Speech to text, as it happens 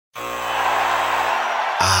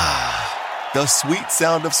The sweet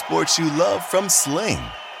sound of sports you love from Sling.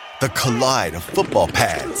 The collide of football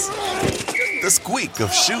pads. The squeak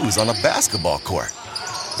of shoes on a basketball court.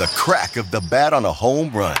 The crack of the bat on a home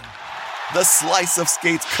run. The slice of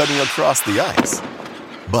skates cutting across the ice.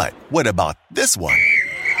 But what about this one?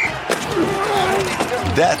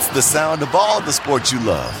 That's the sound of all the sports you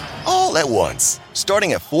love, all at once.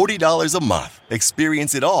 Starting at $40 a month.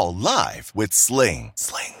 Experience it all live with Sling.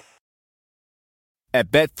 At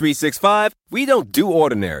Bet365, we don't do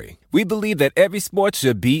ordinary. We believe that every sport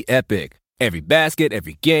should be epic. Every basket,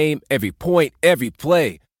 every game, every point, every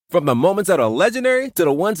play. From the moments that are legendary to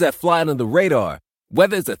the ones that fly under the radar.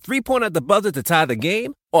 Whether it's a three-pointer at the buzzer to tie the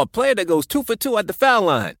game or a player that goes 2 for 2 at the foul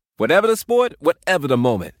line. Whatever the sport, whatever the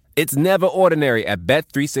moment. It's never ordinary at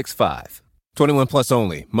Bet365. 21 plus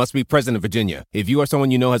only. Must be present in Virginia. If you or someone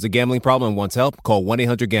you know has a gambling problem and wants help, call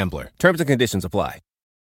 1-800-GAMBLER. Terms and conditions apply.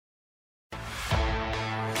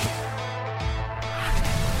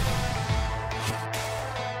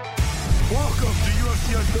 Welcome to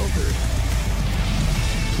UFC Unfiltered.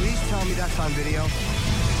 Please tell me that's on video.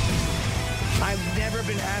 I've never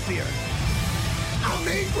been happier. I'm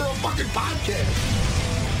made for a fucking podcast.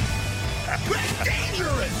 That's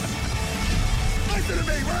dangerous. Listen to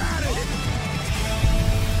me, we're at it.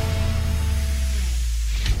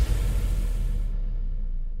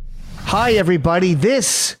 Hi, everybody.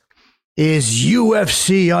 This is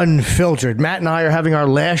UFC Unfiltered. Matt and I are having our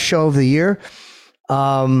last show of the year.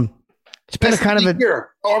 It's been Best a kind of a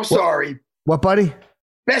year. Oh, I'm sorry. What, buddy?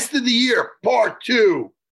 Best of the year, part 2.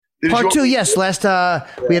 Part 2, yes. Last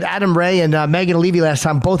we had Adam Ray and Megan Levy last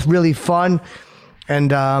time. Both really fun.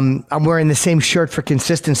 And I'm wearing the same shirt for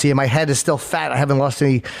consistency, and my head is still fat. I haven't lost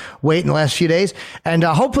any weight in the last few days. And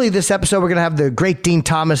hopefully this episode, we're going to have the great Dean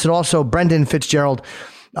Thomas and also Brendan Fitzgerald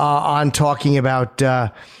on talking about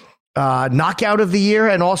knockout of the year.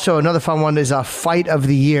 And also another fun one is fight of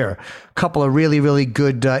the year. A couple of really, really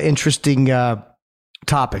good, interesting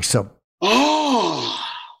topics. So,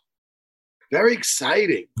 very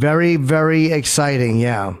exciting. Very, very exciting.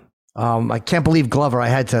 Yeah. I can't believe Glover. I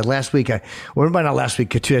had to last week. Not last week,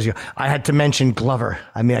 2 days ago. I had to mention Glover.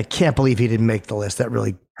 I mean, I can't believe he didn't make the list. That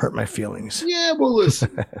really hurt my feelings. Yeah, well,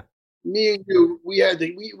 listen, me and you,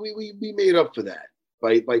 we made up for that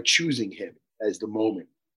by choosing him as the moment.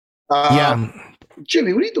 Yeah,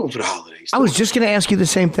 Jimmy, what are you doing for the holidays? I was just going to ask you the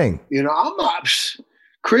same thing. You know, I'm not.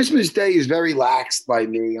 Christmas Day is very laxed by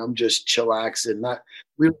me. I'm just chillaxing, not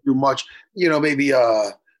really do much. You know, maybe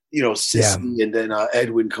Sissy, and then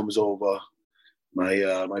Edwin comes over, my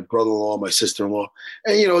brother-in-law, my sister-in-law,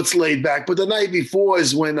 and it's laid back. But the night before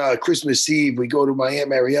is when Christmas Eve we go to my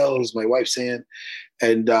Aunt Mariella's, my wife's aunt,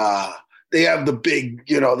 and they have the big,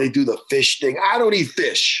 they do the fish thing. I don't eat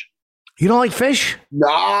fish. You don't like fish? No,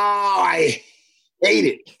 I hate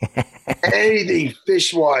it. Anything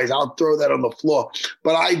fish-wise, I'll throw that on the floor.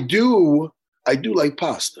 But I do like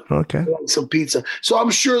pasta. Okay. I like some pizza. So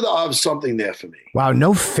I'm sure they'll have something there for me. Wow,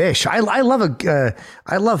 no fish. I love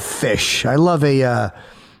I love fish. I love a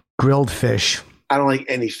grilled fish. I don't like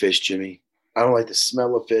any fish, Jimmy. I don't like the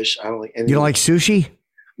smell of fish. I don't like any. You don't like sushi?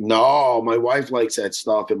 No, my wife likes that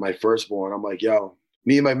stuff, and my firstborn. I'm like, yo,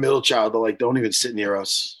 me and my middle child are like, don't even sit near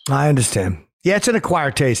us. I understand. Yeah, it's an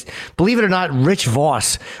acquired taste. Believe it or not, Rich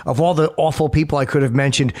Voss, of all the awful people I could have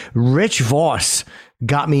mentioned, Rich Voss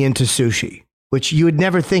got me into sushi, which you would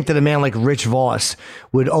never think that a man like Rich Voss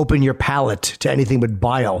would open your palate to anything but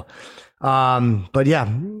bile. But yeah.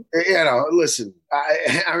 Listen,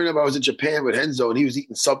 I remember I was in Japan with Henzo, and he was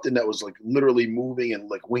eating something that was like literally moving and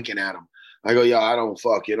like winking at him. I go, I don't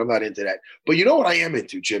fuck it. I'm not into that. But you know what I am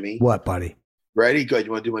into, Jimmy? What, buddy? Ready? Good.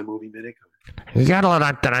 You want to do my movie minute? You got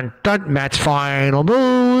Matt's final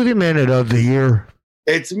movie minute of the year.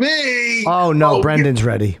 It's me. Oh, no. Brendan's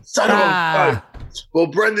ready. Son of a... Well,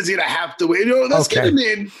 Brendan's going to have to wait. Let's get him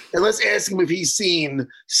in, and let's ask him if he's seen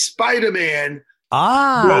Spider-Man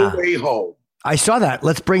No Way Home. I saw that.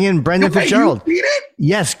 Let's bring in Brendan Fitzgerald. You seen it?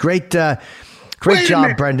 Yes. Great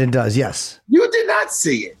job Brendan does. Yes. You did not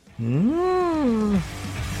see it.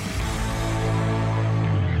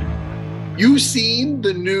 You seen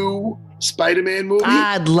the new Spider-Man movie?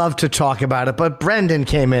 I'd love to talk about it, but Brendan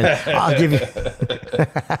came in. I'll give you.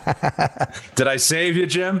 Did I save you,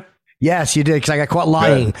 Jim? Yes, you did, because I got caught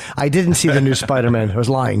lying. Good. I didn't see the new Spider-Man. I was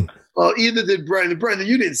lying. Well, either did Brendan. Brendan,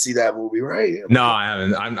 you didn't see that movie, right? No, I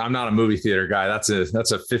haven't. I'm not a movie theater guy. That's a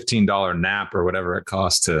 $15 nap or whatever it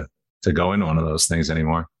costs to go into one of those things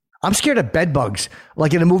anymore. I'm scared of bed bugs,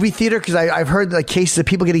 like in a movie theater, because I've heard like cases of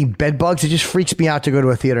people getting bed bugs. It just freaks me out to go to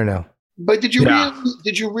a theater now. But did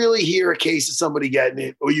you really hear a case of somebody getting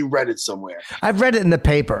it, or you read it somewhere? I've read it in the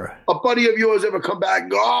paper. A buddy of yours ever come back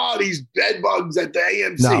and go, "Oh, these bed bugs at the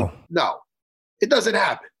AMC"? No, it doesn't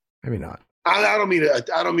happen. Maybe not. I don't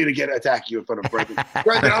mean to get attack you in front of Brendan.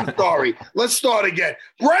 Brendan, I'm sorry. Let's start again.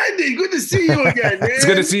 Brendan, good to see you again, man. It's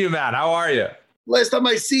good to see you, Matt. How are you? Last time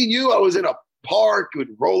I seen you, I was in a park with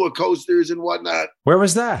roller coasters and whatnot. Where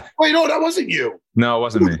was that? Wait, no, that wasn't you. No, it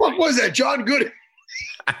wasn't me. What was that? John Good.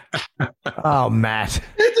 Oh, Matt.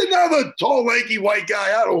 It's another tall, lanky white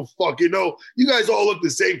guy. I don't fucking know. You guys all look the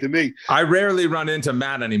same to me. I rarely run into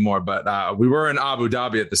Matt anymore, but we were in Abu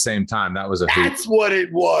Dhabi at the same time. That was That's what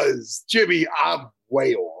it was. Jimmy, I'm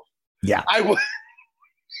way off. Yeah.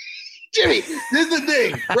 Jimmy, this is the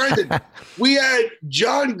thing. Brendan, we had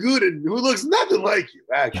John Gooden, who looks nothing like you,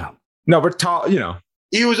 actually. No, we're tall, you know.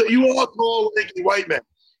 You are a tall, lanky white man.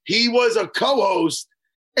 He was a co-host.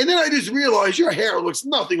 And then I just realized your hair looks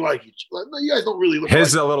nothing like each other. You guys don't really look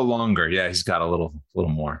His like a little longer. Yeah, he's got a little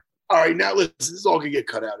more. All right, now listen, this is all going to get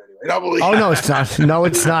cut out anyway. Oh, no, it's not. No,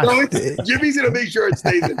 it's not. No, Jimmy's going to make sure it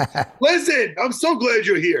stays in. Listen, I'm so glad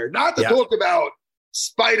you're here. Not to talk about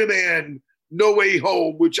Spider-Man No Way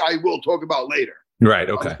Home, which I will talk about later. Right,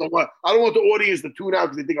 okay. I don't want the audience to tune out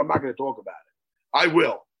because they think I'm not going to talk about it. I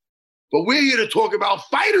will. But we're here to talk about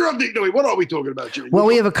Fighter of the... No, wait, what are we talking about, Jimmy? Well,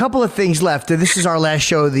 we have a couple of things left. This is our last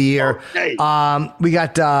show of the year. Okay. We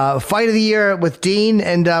got Fight of the Year with Dean.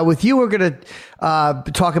 And with you, we're going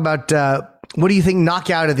to talk about what do you think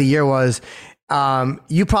Knockout of the Year was.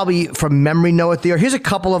 You probably, from memory, know it there. Here's a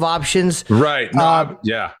couple of options. Right. No,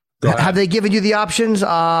 yeah. Have they given you the options?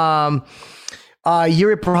 Yuri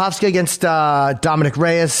Prochazka against Dominic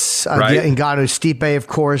Reyes. Ngannou Stipe, of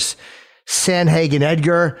course. Sandhagen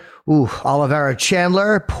Edgar. Oliveira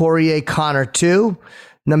Chandler, Poirier Connor 2,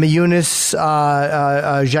 Namajunas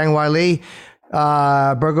Zhang Weili,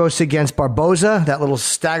 Burgos against Barboza, that little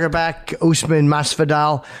staggerback, Usman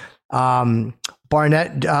Masvidal,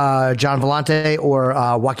 Barnett, John Vellante, or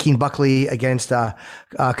Joaquin Buckley against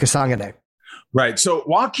Kasanganay. Right. So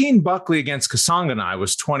Joaquin Buckley against Kasanganay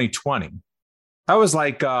was 2020. That was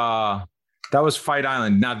like that was Fight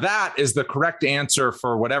Island. Now that is the correct answer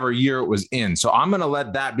for whatever year it was in. So I'm going to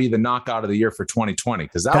let that be the knockout of the year for 2020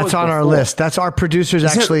 because that's on our list. That's our producers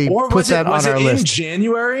actually put that on our list. In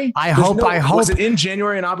January? I hope. Was it in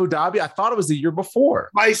January in Abu Dhabi? I thought it was the year before.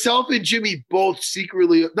 Myself and Jimmy both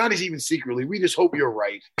secretly, not even secretly. We just hope you're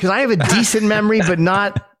right because I have a decent memory, but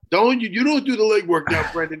not. You don't do the legwork now,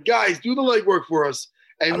 Brendan. Guys, do the legwork for us.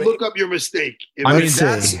 And look up your mistake. That's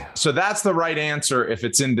the right answer if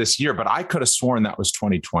it's in this year, but I could have sworn that was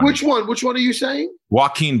 2020. Which one? Which one are you saying?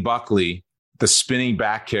 Joaquin Buckley, the spinning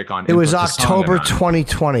back kick on. It was October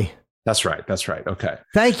 2020. That's right. Okay.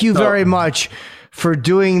 Thank you very much for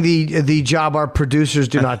doing the job our producers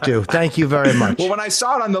do not do. Thank you very much. Well, when I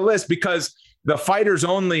saw it on the list, because the Fighters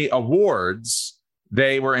Only Awards,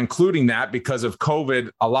 they were including that because of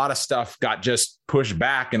COVID. A lot of stuff got just pushed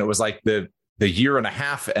back, and it was like the year and a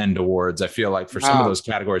half end awards, I feel like, for some of those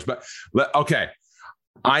categories. But okay,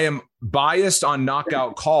 I am biased on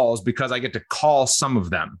knockout calls because I get to call some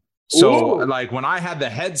of them. So like when I had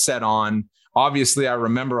the headset on, obviously I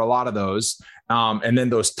remember a lot of those. And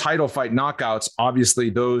then those title fight knockouts,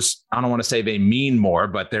 obviously those, I don't want to say they mean more,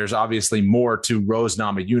 but there's obviously more to Rose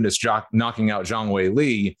Namajunas knocking out Zhang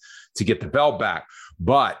Weili to get the belt back.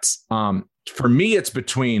 But for me, it's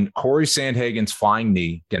between Corey Sandhagen's flying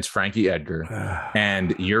knee against Frankie Edgar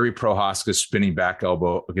and Yuri Prochazka's spinning back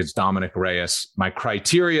elbow against Dominic Reyes. My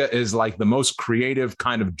criteria is like the most creative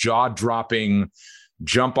kind of jaw-dropping,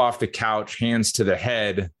 jump off the couch, hands to the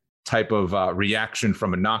head type of reaction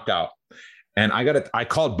from a knockout. And I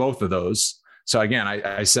called both of those. So again,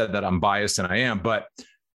 I said that I'm biased, and I am, but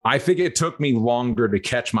I think it took me longer to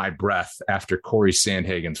catch my breath after Corey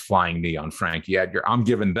Sandhagen's flying knee on Frankie Edgar. I'm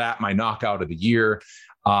giving that my knockout of the year.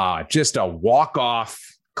 Just a walk-off,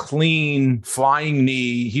 clean, flying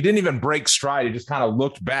knee. He didn't even break stride. He just kind of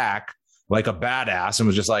looked back like a badass and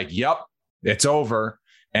was just like, yep, it's over.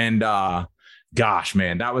 And gosh,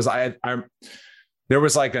 man, that was there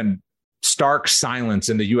was like a stark silence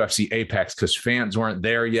in the UFC Apex because fans weren't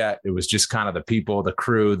there yet. It was just kind of the people, the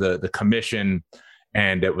crew, the commission.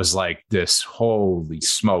 And it was like this, holy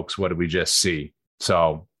smokes, what did we just see?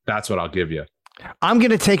 So that's what I'll give you. I'm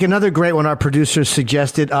going to take another great one our producers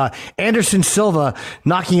suggested. Anderson Silva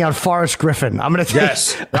knocking out Forrest Griffin. I'm going to take.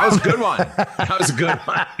 Yes, that was a good one. That was a good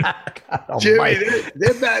one. Jimmy,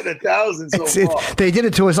 they're batting 1,000 so far. They did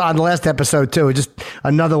it to us on the last episode too. Just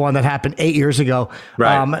another one that happened 8 years ago.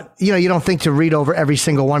 Right. You don't think to read over every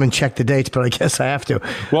single one and check the dates, but I guess I have to.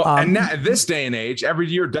 Well, and now, this day and age, every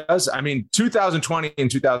year does. I mean, 2020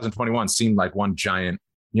 and 2021 seemed like one giant,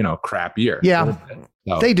 crap year. Yeah.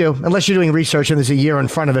 No. They do, unless you're doing research and there's a year in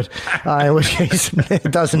front of it, in which case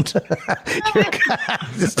it doesn't.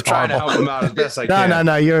 Just trying to help them out as best I can.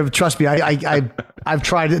 No. Trust me, I've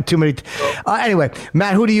tried it too many. Anyway,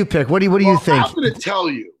 Matt, who do you pick? What do you think? I'm going to tell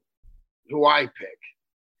you who I pick,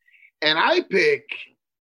 and I pick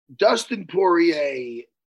Dustin Poirier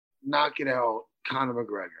knocking out Conor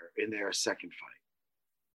McGregor in their second fight.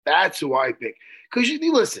 That's who I pick. Because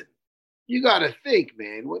listen, you got to think,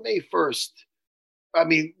 man, when they first.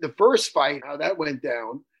 The first fight, how that went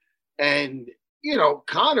down, and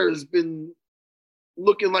Conor's been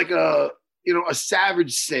looking like a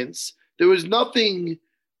savage since. There was nothing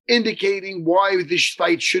indicating why this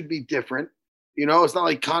fight should be different. It's not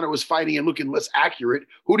like Conor was fighting and looking less accurate.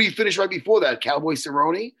 Who did he finish right before that? Cowboy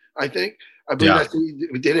Cerrone, I think. I believe that's he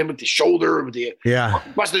did him with the shoulder,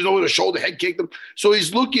 busted over the shoulder, head kicked him. So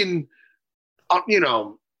he's looking,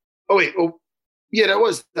 Yeah,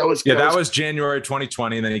 that was January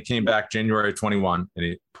 2020, and then he came back January 21,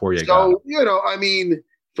 and Poirier got him.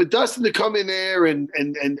 For Dustin to come in there and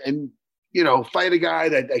fight a guy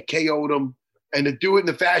that KO'd him, and to do it in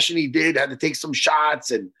the fashion he did, had to take some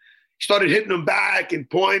shots and started hitting him back and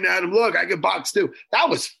pointing at him. Look, I can box too. That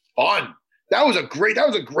was fun. That was a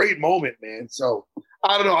great moment, man. So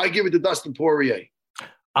I don't know. I give it to Dustin Poirier.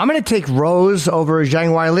 I'm going to take Rose over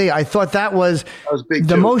Zhang Weili. I thought that was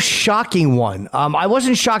the most shocking one. I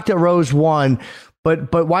wasn't shocked that Rose won, but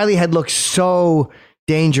Weili had looked so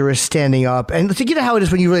dangerous standing up. And you know how it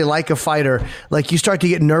is when you really like a fighter, like you start to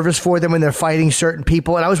get nervous for them when they're fighting certain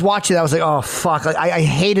people. And I was watching that, I was like, oh, fuck. I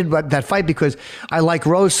hated that fight because I like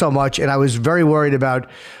Rose so much, and I was very worried about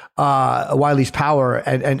Weili's power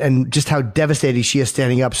and just how devastating she is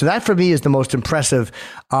standing up. So that for me is the most impressive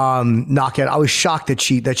knockout. I was shocked that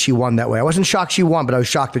she won that way. I wasn't shocked she won, but I was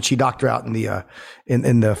shocked that she knocked her out in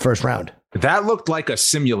the first round. That looked like a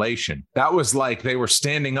simulation. That was like they were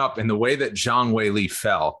standing up, and the way that Zhang Weili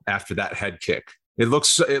fell after that head kick. It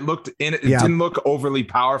didn't look overly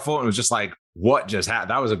powerful. It was just like, what just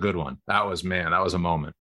happened? That was a good one. That was a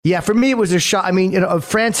moment. Yeah, for me, it was a shot. I mean,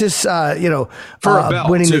 Francis, for a belt,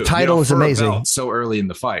 winning too. the title is amazing. So early in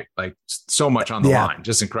the fight, like so much on the line,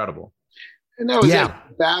 just incredible. And that was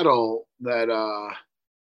that battle that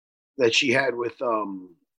she had with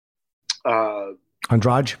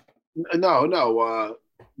Andrade. No,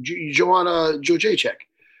 Joanna Jędrzejczyk.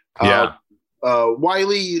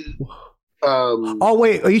 Weili. Oh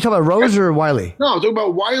wait, are you talking about Rose or Weili? No, I'm talking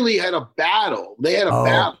about Weili had a battle. They had a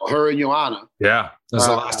battle, her and Joanna. Yeah, that's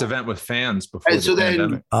the last event with fans before the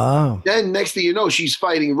pandemic. Then next thing you know, she's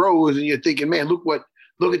fighting Rose, and you're thinking, man, look at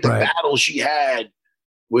the battle she had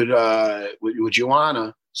with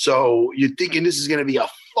Joanna. So you're thinking this is going to be a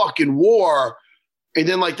fucking war, and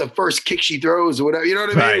then like the first kick she throws or whatever, you know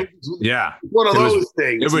what I mean? Yeah, one of those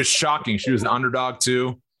things. It was shocking. She was an underdog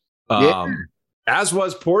too. As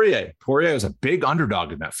was Poirier. Poirier was a big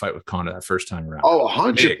underdog in that fight with Conor that first time around. Oh,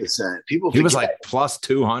 100%. He was like plus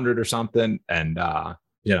 200 or something, and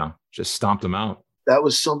just stomped him out. That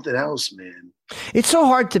was something else, man. It's so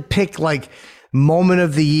hard to pick like moment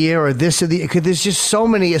of the year or this or the, because there's just so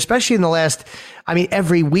many, especially in the last. I mean,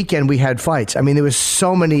 every weekend we had fights. I mean, there was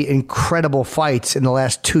so many incredible fights in the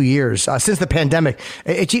last 2 years since the pandemic.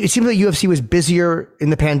 It seems like UFC was busier in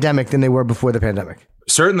the pandemic than they were before the pandemic.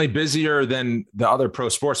 Certainly busier than the other pro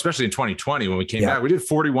sports, especially in 2020 when we came back. We did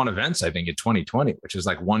 41 events, I think, in 2020, which is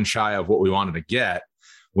like one shy of what we wanted to get,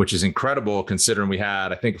 which is incredible considering we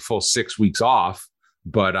had, I think, a full 6 weeks off.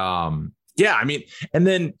 But I mean, and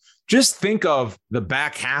then just think of the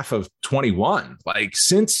back half of 21. Like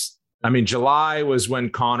July was when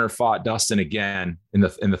Conor fought Dustin again in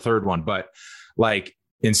the third one, but like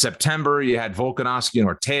in September, you had Volkanovski and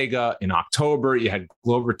Ortega. In October, you had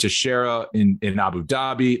Glover Teixeira in Abu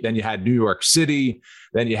Dhabi. Then you had New York City.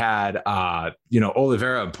 Then you had,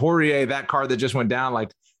 Oliveira and Poirier, that card that just went down.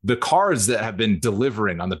 Like the cards that have been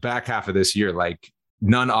delivering on the back half of this year, like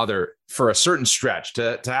none other for a certain stretch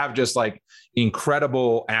to have just like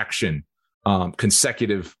incredible action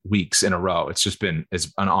consecutive weeks in a row. It's been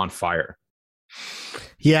on fire.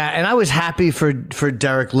 Yeah, and I was happy for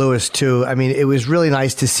Derek Lewis too. I mean, it was really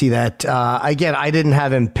nice to see that. Again, I didn't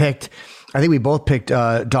have him picked. I think we both picked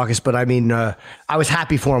Daukaus, but I mean, I was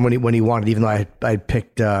happy for him when he won it, even though I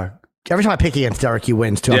picked. Every time I pick against Derek, he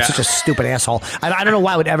wins too. I'm such a stupid asshole. I don't know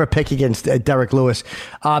why I would ever pick against Derek Lewis,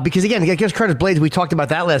 because again, against Curtis Blades, we talked about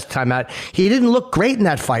that last time out. He didn't look great in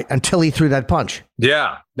that fight until he threw that punch.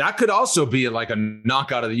 Yeah, that could also be like a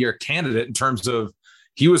knockout of the year candidate in terms of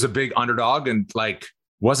he was a big underdog and like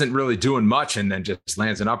wasn't really doing much, and then just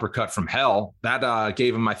lands an uppercut from hell. That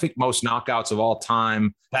gave him, I think, most knockouts of all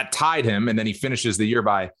time. That tied him, and then he finishes the year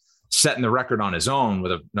by setting the record on his own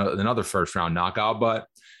with another first-round knockout. But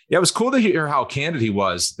yeah, it was cool to hear how candid he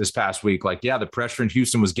was this past week. Like, yeah, the pressure in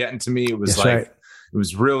Houston was getting to me. It was It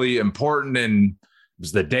was really important, and it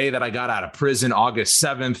was the day that I got out of prison, August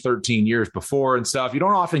 7th, 13 years before and stuff. You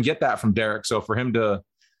don't often get that from Derek. So for him to,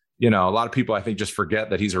 a lot of people, I think, just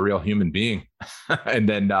forget that he's a real human being. And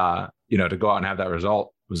then, to go out and have that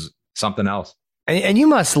result was something else. And you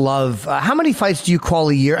must love, how many fights do you call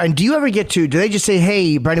a year? And do you ever do they just say,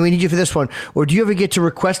 hey, Brandon, we need you for this one? Or do you ever get to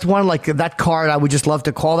request one like that card? I would just love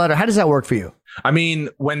to call that. Or how does that work for you? I mean,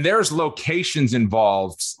 when there's locations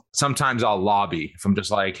involved, sometimes I'll lobby. If I'm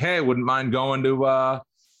just like, hey, wouldn't mind going to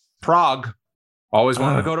Prague. Always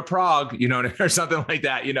wanted to go to Prague, or something like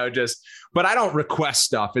that, but I don't request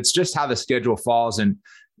stuff. It's just how the schedule falls. And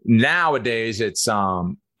nowadays it's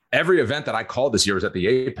every event that I called this year was at the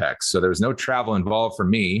Apex. So there was no travel involved for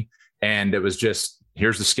me. And it was just,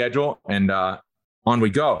 here's the schedule and on we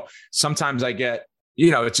go. Sometimes I get,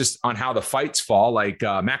 it's just on how the fights fall. Like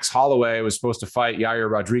Max Holloway was supposed to fight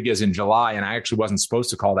Yair Rodriguez in July, and I actually wasn't supposed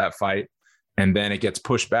to call that fight. And then it gets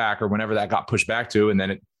pushed back, or whenever that got pushed back to, and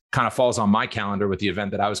then it kind of falls on my calendar with the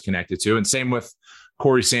event that I was connected to. And same with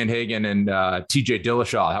Corey Sandhagen and TJ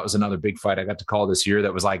Dillashaw. That was another big fight I got to call this year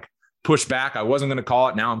that was like pushed back. I wasn't going to call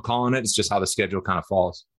it. Now I'm calling it. It's just how the schedule kind of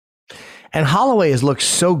falls. And Holloway has looked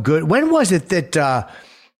so good. When was it that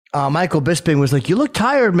Michael Bisping was like, you look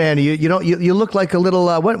tired, man. You look like a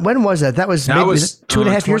little, when was that? That was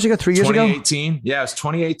 2.5 years ago, 3 years ago? 2018. Yeah, it was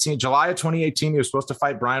 2018. July of 2018. He was supposed to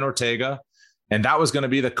fight Brian Ortega. And that was going to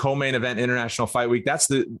be the co-main event International Fight Week. That's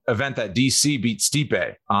the event that DC beat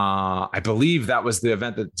Stipe. I believe that was the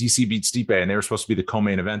event that DC beat Stipe, and they were supposed to be the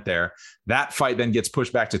co-main event there. That fight then gets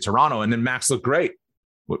pushed back to Toronto, and then Max looked great.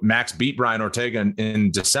 Max beat Brian Ortega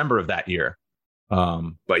in December of that year.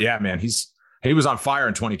 But yeah, man, he was on fire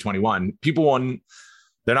in 2021.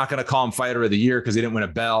 They're not going to call him fighter of the year because he didn't win a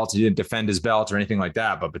belt. He didn't defend his belt or anything like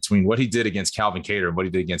that. But between what he did against Calvin Kattar and what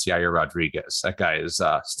he did against Yair Rodriguez, that guy is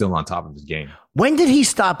still on top of his game. When did he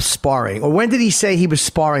stop sparring, or when did he say he was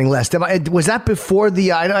sparring less? Was that before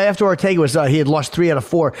after Ortega was he had lost 3 out of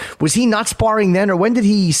 4? Was he not sparring then, or when did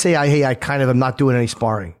he say, "Hey, I kind of am not doing any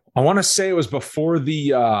sparring"? I want to say it was before the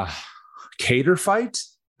Kattar fight.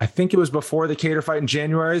 I think it was before the Kattar fight in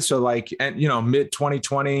January. So mid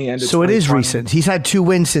 2020. So it is recent. He's had 2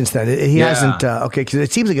 wins since then. He hasn't. Okay. Cause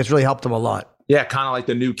it seems like it's really helped him a lot. Yeah. Kind of like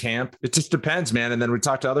the new camp. It just depends, man. And then we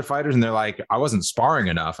talked to other fighters and they're like, I wasn't sparring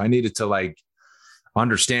enough. I needed to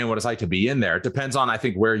understand what it's like to be in there. It depends on, I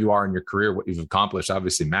think, where you are in your career, what you've accomplished.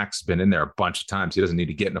 Obviously Max has been in there a bunch of times. He doesn't need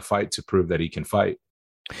to get in a fight to prove that he can fight.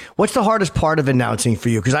 What's the hardest part of announcing for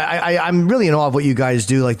you? Because I'm really in awe of what you guys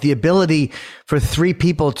do. Like the ability for 3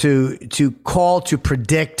 people to call, to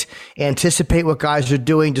predict, anticipate what guys are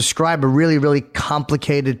doing, describe a really, really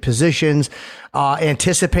complicated positions,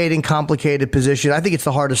 anticipating complicated position. I think it's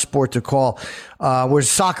the hardest sport to call. Whereas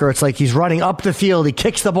soccer, it's like he's running up the field, he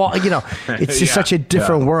kicks the ball. It's just such a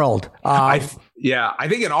different world. I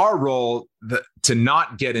think in our role, to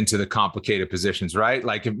not get into the complicated positions, right?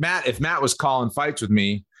 Like if Matt was calling fights with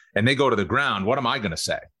me and they go to the ground, what am I going to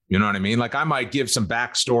say? You know what I mean? Like I might give some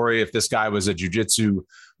backstory if this guy was a jiu-jitsu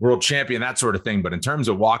world champion, that sort of thing. But in terms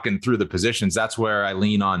of walking through the positions, that's where I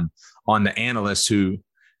lean on the analysts who,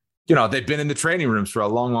 they've been in the training rooms for a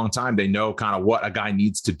long, long time. They know kind of what a guy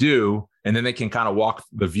needs to do. And then they can kind of walk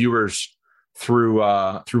the viewers through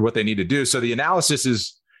what they need to do. So the analysis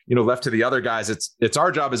is, left to the other guys. It's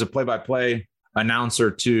our job as a play-by-play announcer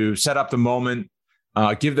to set up the moment,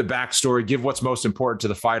 give the backstory, give what's most important to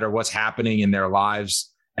the fighter, what's happening in their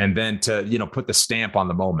lives, and then to, put the stamp on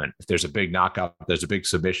the moment. If there's a big knockout, there's a big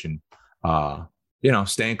submission,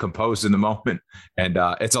 staying composed in the moment. And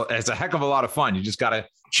it's a heck of a lot of fun. You just got to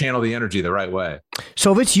channel the energy the right way.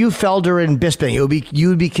 So if it's you, Felder, and Bisping, you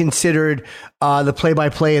would be considered the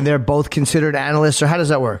play-by-play, and they're both considered analysts, or how does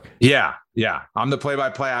that work? Yeah. I'm the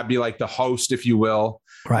play-by-play. I'd be like the host, if you will.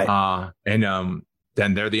 Right. And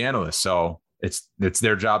then they're the analysts. So it's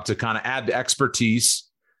their job to kind of add the expertise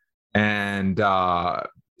and,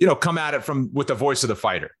 come at it with the voice of the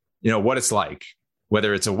fighter, what it's like,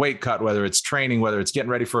 whether it's a weight cut, whether it's training, whether it's getting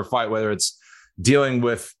ready for a fight, whether it's dealing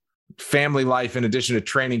with family life in addition to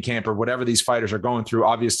training camp or whatever these fighters are going through.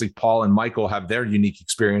 Obviously, Paul and Michael have their unique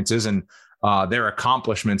experiences and their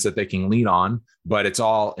accomplishments that they can lean on, but it's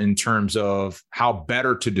all in terms of how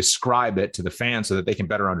better to describe it to the fans so that they can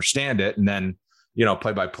better understand it. And then,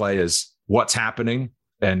 play by play is what's happening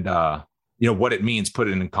and, what it means, put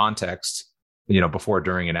it in context, before,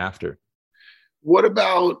 during, and after. What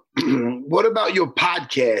about your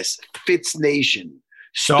podcast, Fitz Nation?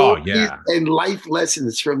 Stories and life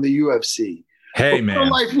lessons from the UFC. Hey, man.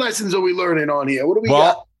 What life lessons are we learning on here? What do we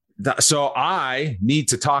got? So I need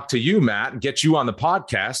to talk to you, Matt, and get you on the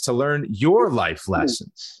podcast to learn your life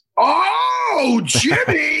lessons. Oh,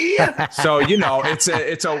 Jimmy. So,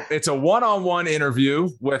 it's a one-on-one interview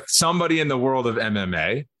with somebody in the world of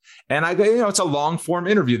MMA. And I go, it's a long form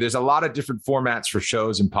interview. There's a lot of different formats for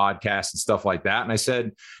shows and podcasts and stuff like that. And I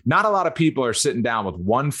said, not a lot of people are sitting down with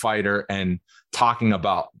one fighter and talking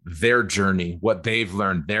about their journey, what they've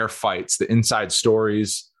learned, their fights, the inside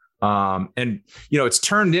stories. And it's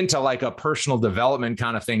turned into like a personal development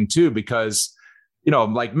kind of thing too, because,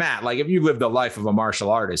 like Matt, like if you live the life of a martial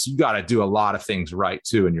artist, you got to do a lot of things right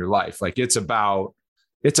too in your life. Like it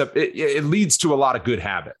leads to a lot of good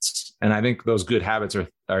habits. And I think those good habits are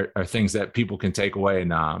things that people can take away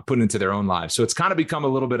and put into their own lives. So it's kind of become a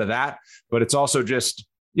little bit of that, but it's also just,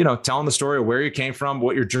 telling the story of where you came from,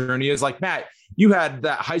 what your journey is. Like Matt, you had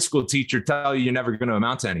that high school teacher tell you you're never going to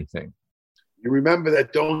amount to anything. You remember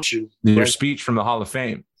that, don't you? Your speech from the Hall of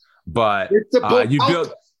Fame. But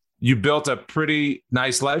you built a pretty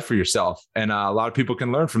nice life for yourself. And a lot of people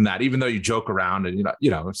can learn from that, even though you joke around and,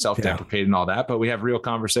 self-deprecate and all that. But we have real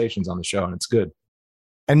conversations on the show and it's good.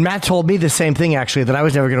 And Matt told me the same thing, actually, that I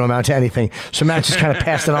was never going to amount to anything. So Matt just kind of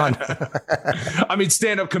passed it on. I mean,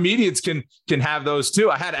 stand-up comedians can have those too.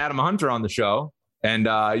 I had Adam Hunter on the show and,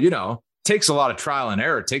 takes a lot of trial and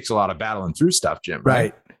error. It takes a lot of battling through stuff, Jim.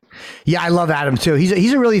 Right? Yeah, I love Adam too.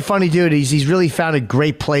 He's a really funny dude. He's really found a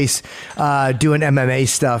great place doing MMA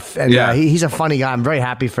stuff, and he's a funny guy. I'm very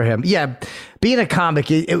happy for him. Yeah, being a comic,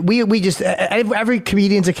 we just every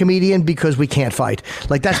comedian's a comedian because we can't fight.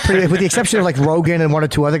 Like that's pretty, with the exception of like Rogan and one or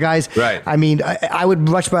two other guys. Right. I mean, I would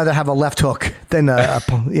much rather have a left hook than be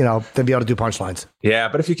able to do punchlines. Yeah,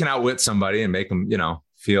 but if you can outwit somebody and make them,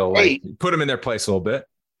 feel like put them in their place a little bit.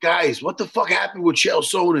 Guys, what the fuck happened with Chael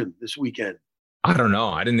Sonnen this weekend? I don't know.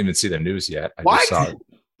 I didn't even see the news yet. I what? Just saw it.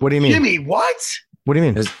 What do you mean? Jimmy, what? What do you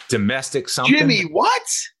mean? There's domestic something? Jimmy, what?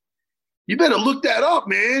 You better look that up,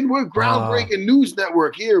 man. We're groundbreaking news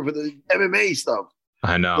network here for the MMA stuff.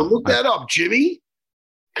 I know. So look that up, Jimmy.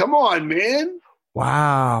 Come on, man.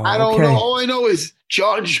 Wow. I don't know. All I know is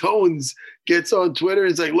John Jones gets on Twitter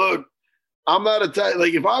and is like, look, I'm not a type.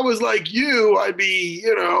 Like, if I was like you, I'd be,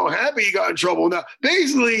 happy he got in trouble. Now,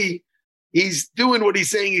 basically, he's doing what he's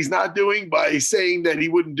saying he's not doing by saying that he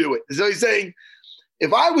wouldn't do it. So he's saying,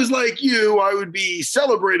 if I was like you, I would be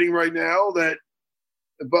celebrating right now that,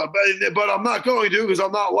 but I'm not going to because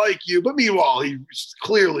I'm not like you. But meanwhile, he's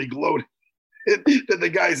clearly gloating that the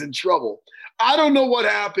guy's in trouble. I don't know what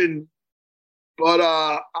happened, but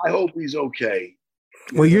I hope he's okay.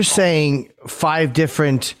 Well, you're saying 5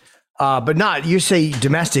 different, but not, you say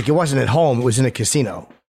domestic. It wasn't at home. It was in a casino.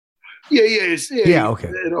 Yeah, okay.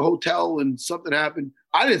 In a hotel and something happened.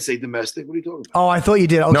 I didn't say domestic. What are you talking about? Oh, I thought you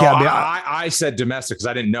did. Okay. No, I said domestic because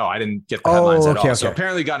I didn't know. I didn't get the headlines at all. Okay. So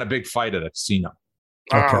apparently got in a big fight at a casino.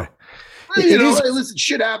 Okay. Hey, listen,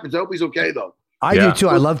 shit happens. I hope he's okay, though. I do, too.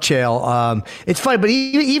 I love Chael. It's funny, but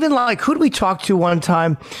even like, who did we talk to one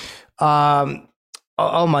time?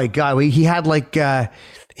 Oh, my God. He had like...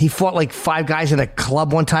 he fought like 5 guys in a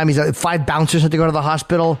club one time. 5 bouncers had to go to the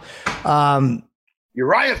hospital.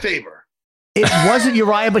 Uriah Faber. It wasn't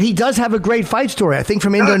Uriah, but he does have a great fight story, I think,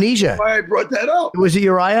 from Indonesia. That's why I brought that up. Was it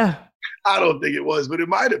Uriah? I don't think it was, but it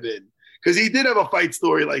might have been. Because he did have a fight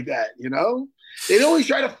story like that, They'd always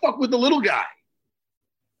try to fuck with the little guy.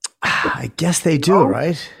 I guess they do,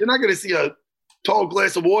 right? You're not going to see a tall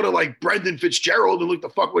glass of water like Brendan Fitzgerald and look to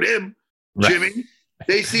fuck with him, Jimmy.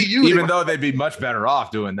 They see you. Even though they'd be much better off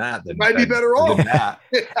doing that. Might be better off.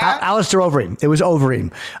 Alistair Overeem. It was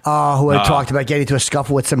Overeem who had talked about getting into a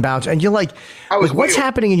scuffle with some bouncer. And you're like what's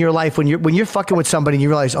happening in your life when you're fucking with somebody and you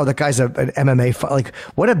realize, that guy's an MMA fight. Like,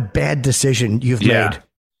 what a bad decision you've made.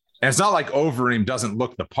 And it's not like Overeem doesn't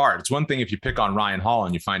look the part. It's one thing if you pick on Ryan Hall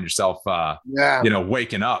and you find yourself,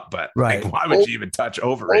 waking up. But like, why would you even touch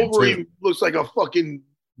Overeem? Overeem looks like a fucking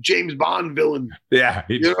James Bond villain. Yeah.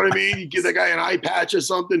 You know what I mean? You give that guy an eye patch or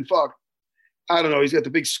something. Fuck. I don't know. He's got the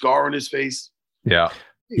big scar on his face. Yeah.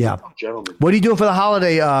 Gentlemen. What are you doing for the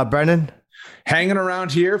holiday, Brendan? Hanging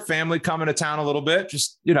around here. Family coming to town a little bit.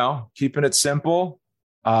 Just, keeping it simple.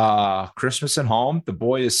 Christmas at home. The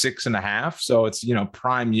boy is 6.5. So it's,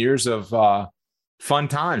 prime years of fun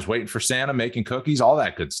times, waiting for Santa, making cookies, all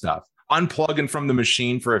that good stuff. Unplugging from the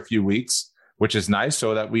machine for a few weeks, which is nice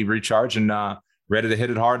so that we recharge and ready to hit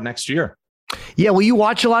it hard next year. Yeah. Will you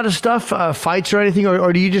watch a lot of stuff, fights or anything,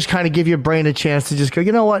 or do you just kind of give your brain a chance to just go,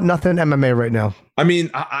 you know what? Nothing MMA right now. I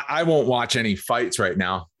mean, I won't watch any fights right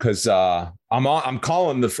now because I'm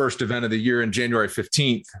calling the first event of the year in January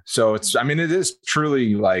 15th. So it is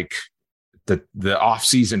truly like the off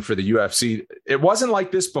season for the UFC. It wasn't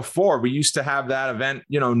like this before. We used to have that event,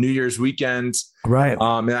 New Year's weekend. Right.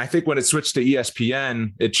 And I think when it switched to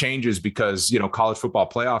ESPN, it changes because, college football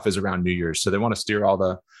playoff is around New Year's. So they want to steer all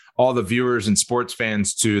the viewers and sports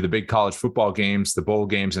fans to the big college football games, the bowl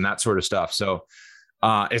games, and that sort of stuff. So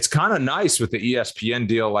it's kind of nice with the ESPN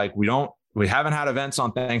deal. Like we haven't had events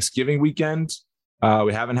on Thanksgiving weekend.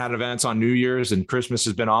 We haven't had events on New Year's, and Christmas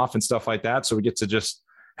has been off and stuff like that. So we get to just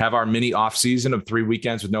have our mini off season of 3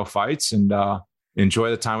 weekends with no fights and enjoy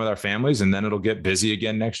the time with our families. And then it'll get busy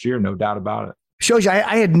again next year. No doubt about it. Shows you,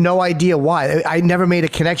 I had no idea why. I never made a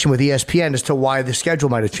connection with ESPN as to why the schedule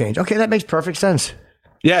might have changed. Okay. That makes perfect sense.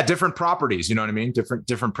 Yeah. Different properties, you know what I mean?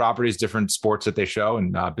 Different properties, different sports that they show,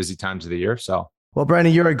 and busy times of the year. So. Well,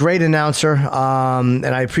 Brandon, you're a great announcer, and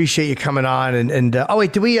I appreciate you coming on. And oh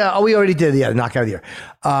wait, did we? We already did the knockout of the year.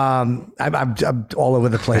 I'm all over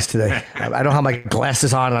the place today. I don't have my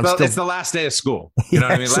glasses on. And it's the last day of school. You know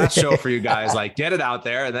what I mean? Last show for you guys. Like, get it out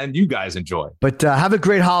there, and then you guys enjoy. But have a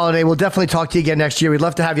great holiday. We'll definitely talk to you again next year. We'd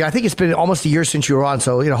love to have you. I think it's been almost a year since you were on,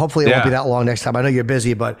 so hopefully it won't be that long next time. I know you're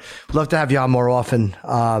busy, but we'd love to have you on more often.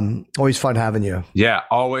 Always fun having you. Yeah,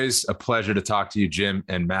 always a pleasure to talk to you, Jim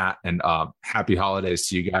and Matt, and happy holidays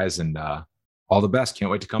to you guys, and all the best. Can't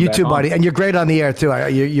wait to come back. You too, buddy. And you're great on the air too.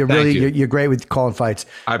 You're great with calling fights.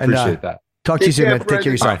 I appreciate that. Talk to you soon, man. Take care of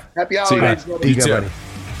yourself. Right. Happy holidays. Be You good, too. buddy.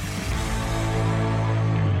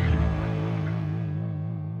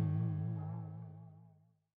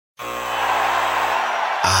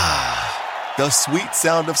 The sweet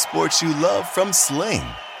sound of sports you love from Sling.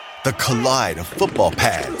 The collide of football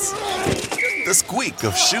pads. The squeak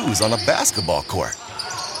of shoes on a basketball court.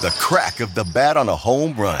 The crack of the bat on a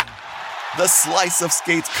home run. The slice of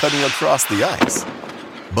skates cutting across the ice.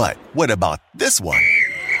 But what about this one?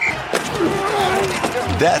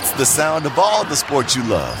 That's the sound of all the sports you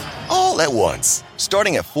love, all at once.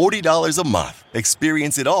 Starting at $40 a month.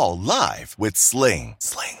 Experience it all live with Sling.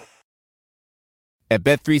 At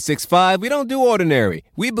Bet365, we don't do ordinary.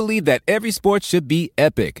 We believe that every sport should be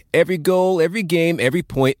epic. Every goal, every game, every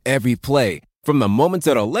point, every play. From the moments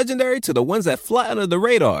that are legendary to the ones that fly under the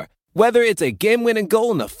radar. Whether it's a game-winning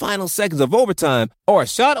goal in the final seconds of overtime or a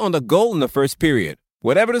shot on the goal in the first period.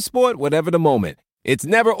 Whatever the sport, whatever the moment. It's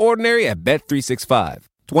never ordinary at Bet365.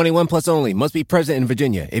 21 plus only. Must be present in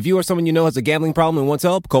Virginia. If you or someone you know has a gambling problem and wants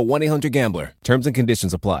help, call 1-800-GAMBLER. Terms and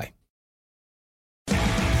conditions apply.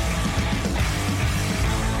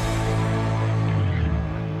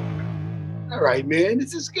 All right, man.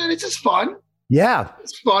 This is good. It's just fun. Yeah.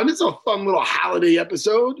 It's fun. It's a fun little holiday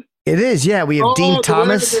episode. It is. Yeah. We have Dean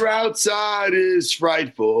Thomas. The weather outside is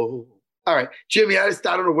frightful. All right, Jimmy, I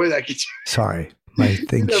don't know where that gets you. Sorry. My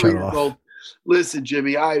thing shut off. Well, listen,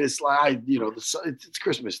 Jimmy, it's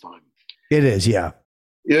Christmas time. It is. Yeah.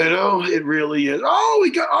 It really is.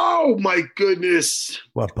 Oh my goodness.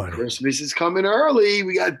 What, buddy? Christmas is coming early.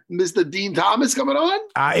 We got Mr. Dean Thomas coming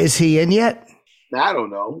on. Is he in yet? I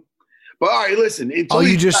don't know. But all right, listen.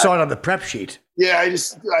 You just saw it on the prep sheet. Yeah,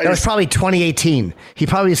 that was probably 2018. He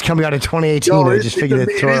probably is coming out in 2018. No, I just figured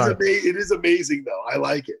it throw on. It is amazing, though. I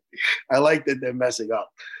like it. I like that they're messing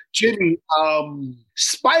up. Jimmy,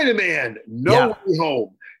 Spider-Man, No Way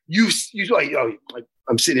Home. You like,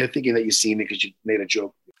 I'm sitting here thinking that you've seen it because you made a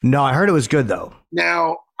joke. No, I heard it was good, though.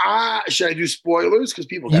 Now, should I do spoilers? Because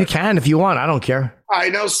people you can if you want. I don't care. All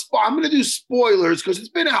right, now I'm going to do spoilers because it's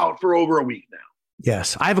been out for over a week now.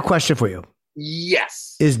 Yes. I have a question for you.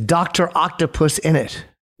 Yes. Is Dr. Octopus in it?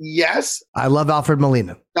 Yes. I love Alfred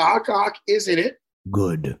Molina. Doc Ock is in it.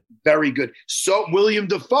 Good. Very good. So William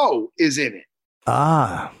Dafoe is in it.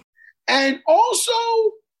 Ah. And also,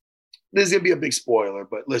 this is going to be a big spoiler,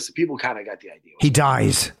 but listen, people kind of got the idea. He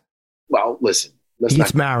dies. Well, listen. He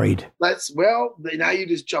gets married. Now you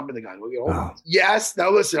just jumping the gun. Yes.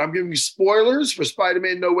 Now listen, I'm giving you spoilers for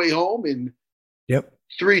Spider-Man No Way Home in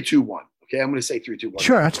 3, 2, 1. Okay, I'm going to say 3, 2, 1.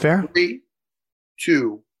 Sure, that's fair. 3,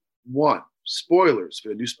 2, 1. Spoilers for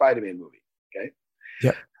the new Spider-Man movie. Okay.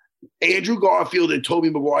 Yep. Andrew Garfield and Tobey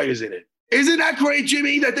Maguire is in it. Isn't that great,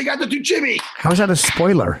 Jimmy? That they got the two Jimmy. How is that a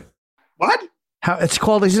spoiler? What? How it's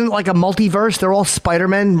called? Isn't it like a multiverse? They're all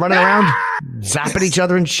Spider-Men running around, zapping each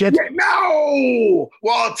other and shit. Yeah, no.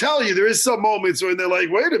 Well, I'll tell you, there is some moments when they're like,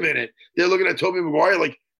 wait a minute. They're looking at Tobey Maguire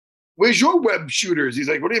like, where's your web shooters? He's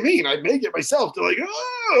like, what do you mean? I make it myself. They're like,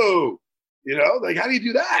 oh, like, how do you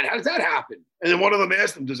do that? How does that happen? And then one of them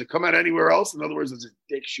asked him, does it come out anywhere else? In other words, does his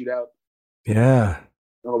dick shoot out? Yeah. I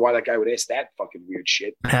don't know why that guy would ask that fucking weird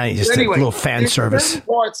shit. Just anyway, a little fan service.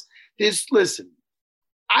 Listen,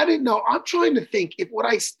 I didn't know. I'm trying to think and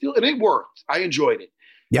it worked. I enjoyed it.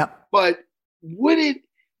 Yep. But would it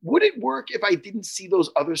work if I didn't see those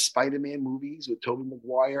other Spider-Man movies with Tobey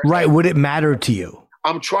Maguire? Right. Would it matter to you?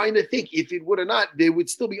 I'm trying to think if it would or not. There would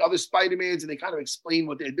still be other Spider-Mans, and they kind of explain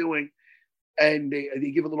what they're doing, and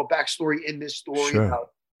they give a little backstory in this story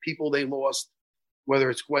about people they lost, whether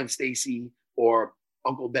it's Gwen Stacy or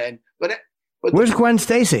Uncle Ben. But where's Gwen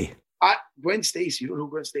Stacy? Gwen Stacy. You don't know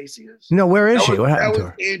who Gwen Stacy is? No, where is she? What happened to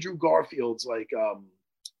her? Andrew Garfield's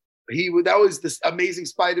that was this Amazing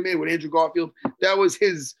Spider-Man with Andrew Garfield. That was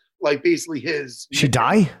his, basically his. She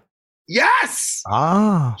die? Yes.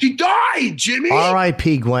 Ah. She died, Jimmy.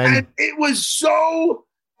 R.I.P. Gwen. And it was so.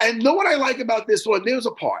 And know what I like about this one? There was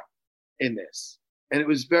a part in this, and it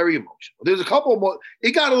was very emotional. There's a couple more.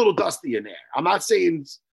 It got a little dusty in there. I'm not saying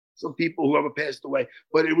some people who ever passed away,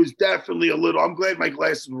 but it was definitely a little. I'm glad my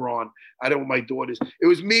glasses were on. I don't want my daughters. It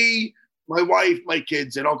was me, my wife, my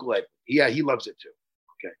kids, and Uncle Ed. Yeah, he loves it too.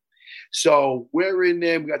 Okay, so we're in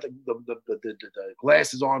there. We got the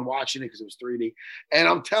glasses on, watching it because it was 3D. And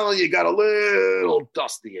I'm telling you, it got a little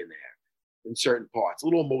dusty in there in certain parts, a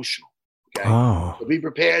little emotional. Okay, so be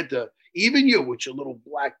prepared to. Even you, with your little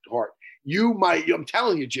black heart, you might. I'm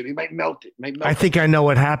telling you, Jimmy, might melt it. I think I know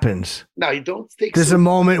what happens. No, you don't think. There's a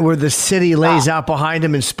moment where the city lays out behind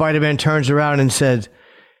him, and Spider-Man turns around and said,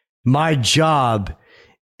 "My job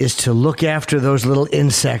is to look after those little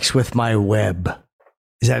insects with my web."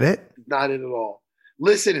 Is that it? Not it at all.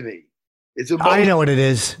 Listen to me. It's a. I know what it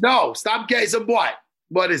is. No, stop guessing. What?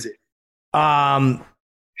 What is it?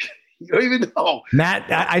 You don't even know. Matt,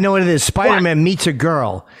 I know what it is. Spider-Man meets a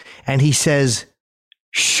girl, and he says,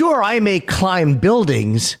 "Sure, I may climb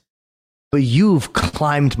buildings, but you've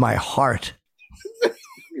climbed my heart."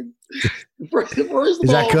 First of all, is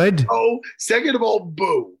that good? Oh, second of all,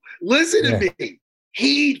 boo. Listen to me.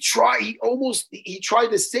 He tried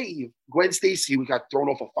to save Gwen Stacy, who got thrown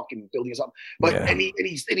off a fucking building or something. But and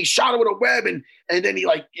he shot her with a web, and then he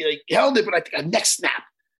held it, but I think a neck snap.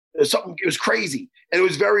 Something, it was crazy, and it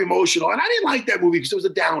was very emotional. And I didn't like that movie because it was a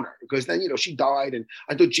downer. Because then she died, and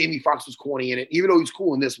I thought Jamie Foxx was corny in it, even though he was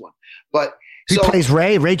cool in this one. But he plays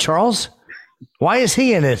Ray Charles. Why is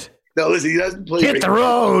he in it? No, listen, he doesn't play. Hit the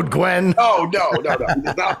road, Gwen. No. He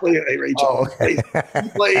does not play Ray Charles. Okay. He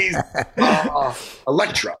plays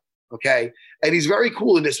Electro. Okay, and he's very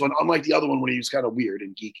cool in this one, unlike the other one when he was kind of weird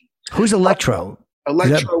and geeky. Who's Electro?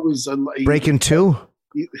 Electro was Breaking 2.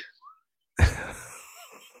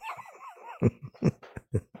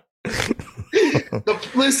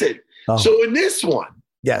 Listen. So in this one,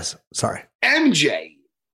 yes. Sorry, MJ,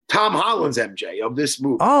 Tom Holland's MJ of this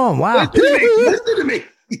movie. Oh wow! Listen to me.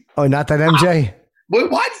 Oh, not that MJ.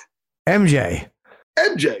 What? MJ.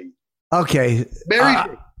 Okay.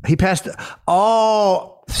 He passed.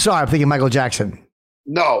 Oh, sorry. I'm thinking Michael Jackson.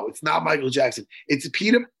 No, it's not Michael Jackson. It's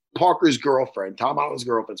Peter Parker's girlfriend, Tom Holland's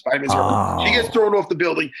girlfriend, Spider-Man's girlfriend. She gets thrown off the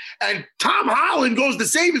building, and Tom Holland goes to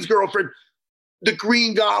save his girlfriend. The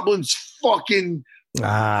Green Goblin's fucking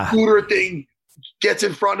scooter thing gets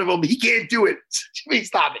in front of him. He can't do it.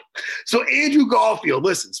 Stop it. So Andrew Garfield,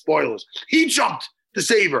 listen, spoilers. He jumped to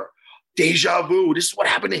save her. Deja vu. This is what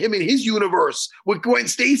happened to him in his universe with Gwen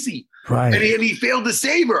Stacy. Right. And he failed to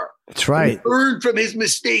save her. That's right. He learned from his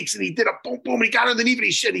mistakes, and he did a boom, boom, and he got underneath and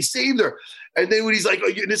he saved her. And then when he's like,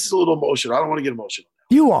 this is a little emotional. I don't want to get emotional.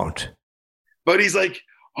 You won't. But he's like,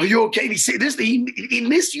 are you okay? And he said this in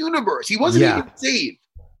this universe, he wasn't able to save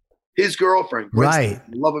his girlfriend, Gwen Stacy,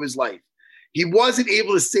 the love of his life. He wasn't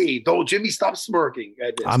able to save. Though Jimmy, stop smirking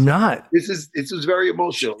at this. I'm not. This was very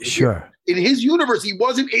emotional. Sure. In his universe, he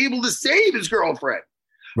wasn't able to save his girlfriend.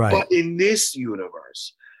 Right. But in this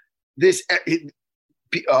universe,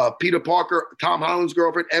 Peter Parker, Tom Holland's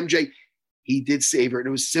girlfriend, MJ, he did save her, and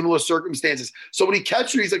it was similar circumstances. So when he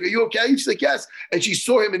catches her, he's like, "Are you okay?" She's like, "Yes." And she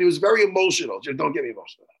saw him, and he was very emotional. Just don't get me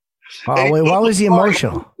emotional. Oh, wait, why was he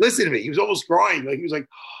emotional? Listen to me. He was almost crying. Like he was like,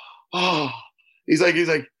 "Oh." He's like.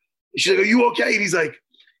 She's like, "Are you okay?" And he's like,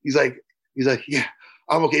 "Yeah,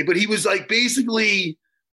 I'm okay." But he was like, basically,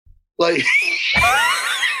 like.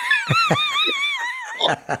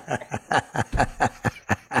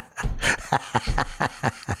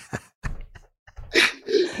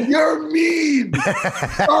 You're mean.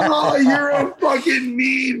 Oh, you're a fucking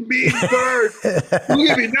mean bird. Look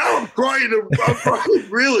at me now. I'm crying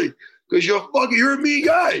really, because you're a mean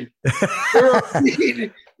guy.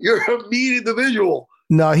 You're a mean individual.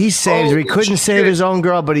 No, he saved her. He couldn't save his own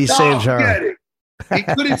girl, but he saved her. He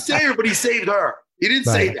couldn't save her, but he saved her. He didn't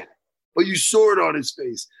say that, but you saw it on his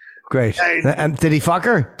face. Great. And did he fuck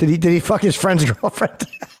her? Did he fuck his friend's girlfriend?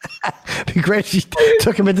 Be great. She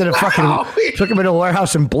took him into the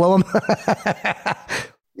warehouse and blew him.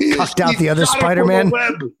 Cucked out the other Spider-Man.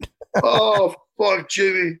 Oh, fuck,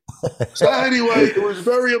 Jimmy. So anyway, it was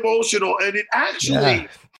very emotional, and it actually,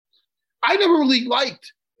 I never really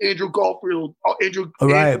liked Andrew Garfield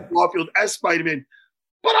as Spider-Man,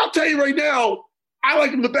 but I'll tell you right now, I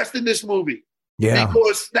like him the best in this movie. Yeah,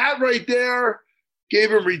 because that right there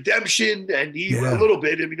gave him redemption, and a little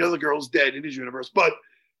bit. I mean, the other girl's dead in his universe, but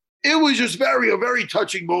it was just a very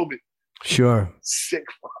touching moment. Sure. Sick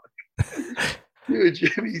fuck. Dude,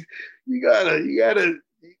 Jimmy, you gotta.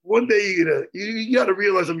 One day you gotta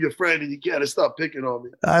realize I'm your friend, and you gotta stop picking on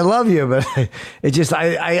me. I love you, but it just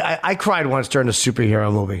I cried once during a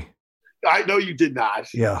superhero movie. I know you did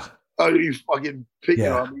not. Yeah. Oh, you fucking picking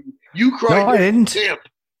on me. You cried. No, I didn't. Camp.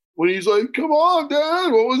 When he's like, "Come on,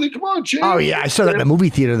 Dad." What was it? Come on, Champ. Oh yeah, I saw that in the movie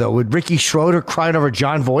theater though, with Ricky Schroeder crying over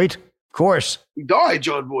John Voight. Of course, he died.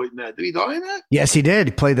 John Voight in that. Did he die in that? Yes, he did.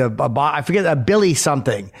 He played I forget Billy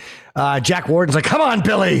something. Jack Warden's like, "Come on,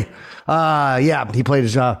 Billy." Yeah, he played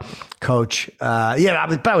his coach.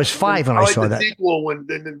 I was 5 when I saw that. Sequel when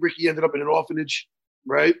then Ricky ended up in an orphanage,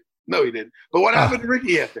 right? No, he didn't. But what happened to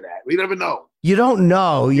Ricky after that? We never know. You don't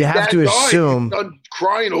know. You have to assume. He's done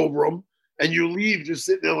crying over him. And you leave just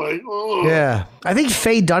sitting there like, oh. Yeah. I think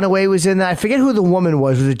Faye Dunaway was in that. I forget who the woman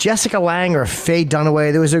was. Was it Jessica Lange or Faye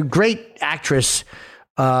Dunaway? There was a great actress.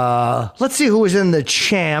 Let's see who was in The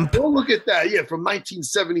Champ. Oh, look at that. Yeah, from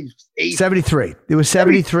 1978. 73. It was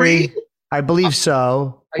 73. I believe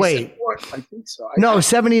so. Wait. I think so. No,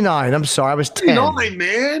 79. I'm sorry. I was 10. 79,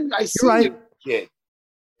 man. I see it. Kid.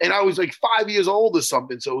 And I was like 5 years old or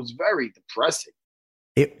something, so it was very depressing.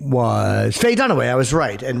 It was Faye Dunaway. I was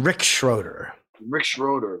right. And Rick Schroeder.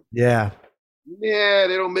 Yeah. Yeah,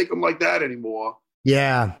 they don't make them like that anymore.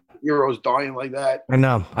 Yeah. Heroes dying like that. I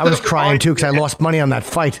know. I was crying too because I lost money on that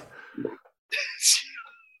fight.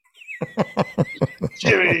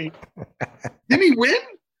 Jimmy. Didn't he win?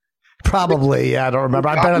 Probably. Yeah, I don't remember.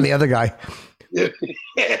 I bet on the other guy.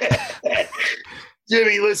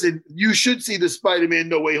 Jimmy, listen, you should see the Spider-Man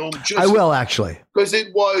No Way Home. I will, actually. Because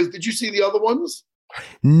did you see the other ones?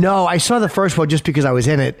 No, I saw the first one just because I was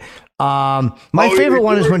in it. My favorite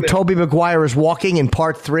one is when Tobey Maguire is walking in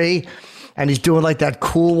part 3 and he's doing like that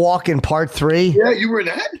cool walk in part 3. Yeah, you were in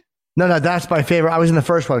that? No, that's my favorite. I was in the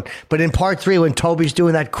first one. But in part 3, when Tobey's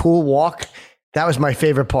doing that cool walk, that was my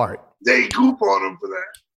favorite part. They goop on him for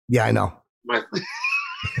that. Yeah, I know.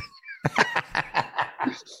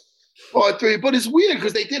 Part 3, but it's weird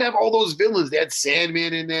because they did have all those villains. They had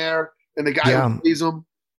Sandman in there and the guy who plays him.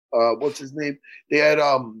 What's his name? They had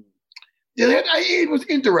it was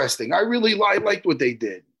interesting. I really liked what they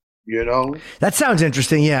did, you know? That sounds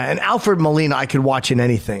interesting, yeah. And Alfred Molina, I could watch in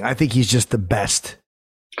anything. I think he's just the best.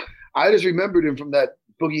 I just remembered him from that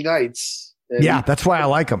Boogie Nights. Yeah, that's why I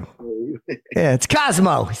like him. Yeah, it's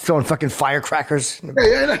Cosmo. He's throwing fucking firecrackers. What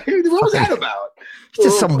was that about? It's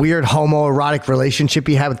just some weird homoerotic relationship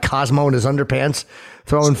he had with Cosmo in his underpants,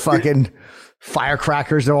 throwing fucking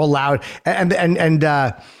firecrackers. They're all loud. And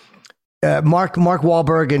Mark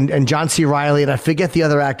Wahlberg and John C. Reilly, and I forget the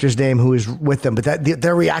other actor's name who was with them, but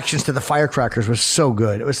their reactions to the firecrackers was so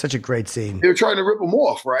good. It was such a great scene. They were trying to rip them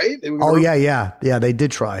off, right? Yeah, they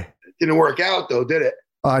did try. It didn't work out, though, did it?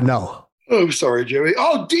 No. Oh, sorry, Jerry.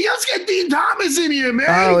 Oh, let's get Dean Thomas in here, man.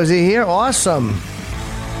 Oh, is he here? Awesome.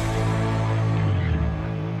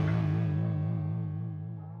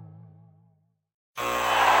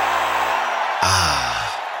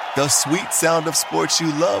 The sweet sound of sports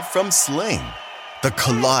you love from Sling. The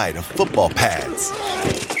collide of football pads.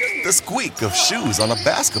 The squeak of shoes on a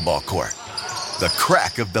basketball court. The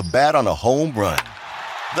crack of the bat on a home run.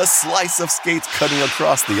 The slice of skates cutting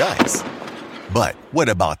across the ice. But what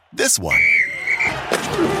about this one?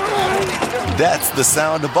 That's the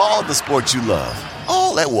sound of all the sports you love,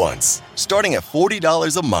 all at once. Starting at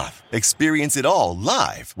 $40 a month. Experience it all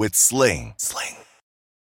live with Sling.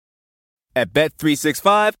 At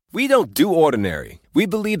Bet365, we don't do ordinary. We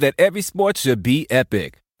believe that every sport should be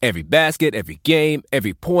epic. Every basket, every game,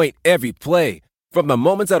 every point, every play. From the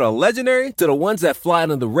moments that are legendary to the ones that fly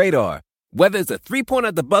under the radar. Whether it's a three-pointer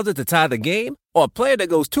at the buzzer to tie the game or a player that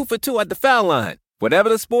goes 2 for 2 at the foul line. Whatever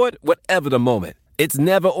the sport, whatever the moment. It's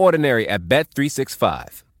never ordinary at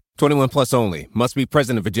Bet365. 21 plus only. Must be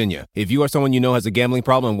present in Virginia. If you or someone you know has a gambling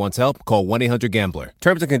problem and wants help, call 1-800-GAMBLER.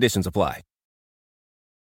 Terms and conditions apply.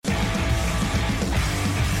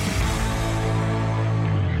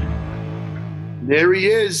 There he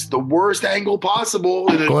is, the worst angle possible.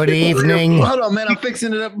 Good evening. Hold on, man. I'm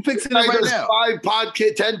fixing it up. I'm fixing it right now. 5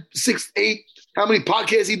 podcasts, 10, 6, 8. How many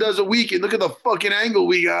podcasts he does a week? And look at the fucking angle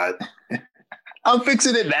we got. I'm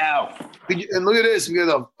fixing it now. And look at this. We got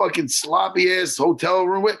a fucking sloppy ass hotel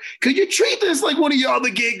room. Could you treat this like one of your other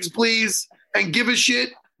gigs, please? And give a shit?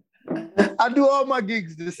 I do all my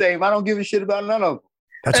gigs the same. I don't give a shit about none of them.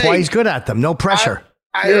 That's why he's good at them. No pressure.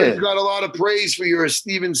 I heard you got a lot of praise for your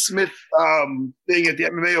Stephen Smith thing at the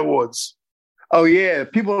MMA Awards. Oh, yeah.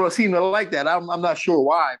 People don't seem to like that. I'm not sure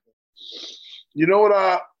why. You know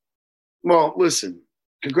what? Well, listen,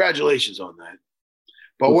 congratulations on that.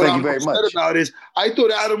 But what I'm upset about is I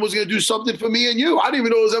thought Adam was going to do something for me and you. I didn't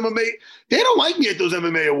even know it was MMA. They don't like me at those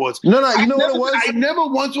MMA awards. No, you know what it was? I never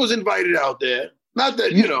once was invited out there. Not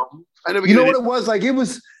that, you know. I never. You know what it was? Like, it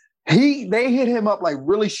was, they hit him up like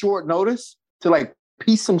really short notice to like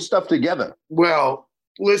piece some stuff together. Well,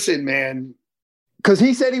 listen, man. Because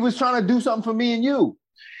he said he was trying to do something for me and you.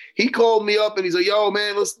 He called me up and he's like, yo,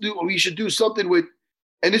 man, we should do something with,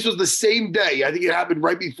 and this was the same day. I think it happened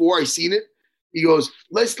right before I seen it. He goes,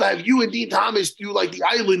 let's have you and Dean Thomas do like the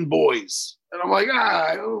Island Boys. And I'm like,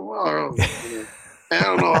 I don't know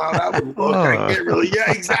how that would look. I can't really.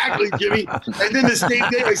 Yeah, exactly, Jimmy. And then the same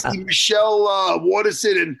day, I see Michelle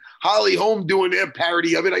Waterson and Holly Holm doing their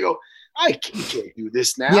parody of it. I go, I can't do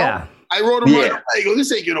this now. Yeah. I wrote him right away. I go, this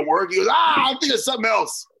ain't going to work. He goes, I'll think of something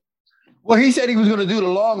else. Well, he said he was going to do the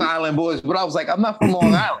Long Island Boys, but I was like, I'm not from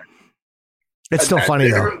Long Island. It's still funny,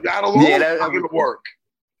 though. That's not going to work.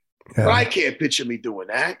 Yeah. But I can't picture me doing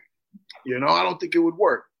that. You know, I don't think it would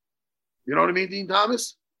work. You know what I mean, Dean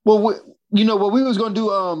Thomas? Well, we was going to do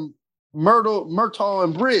Murtaugh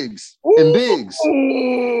and Briggs and Biggs.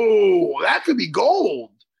 Oh, that could be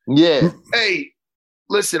gold. Yeah. Hey,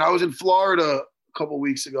 listen, I was in Florida a couple of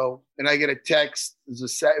weeks ago, and I get a text.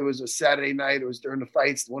 It was a Saturday night. It was during the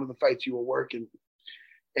fights, one of the fights you were working,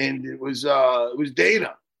 and it was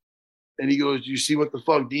Dana. And he goes, "Do you see what the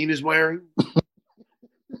fuck Dean is wearing?"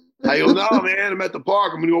 I go, "No, man, I'm at the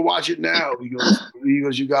park. I'm gonna go watch it now." He goes,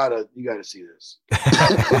 "You gotta see this." then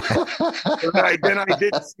I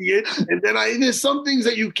did see it, and then there's some things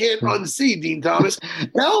that you can't unsee, Dean Thomas.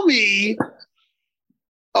 Tell me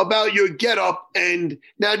about your getup. And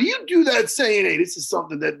now, do you do that saying, "Hey, this is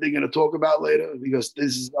something that they're gonna talk about later because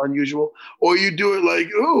this is unusual," or you do it like,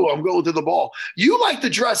 "Oh, I'm going to the ball"? You like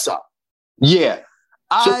to dress up. Yeah.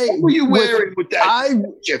 So what were you wearing with that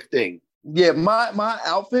shift thing? Yeah, my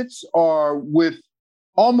outfits are with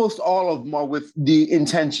almost all of them are with the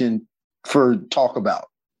intention for talk about.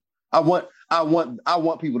 I want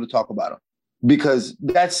people to talk about them because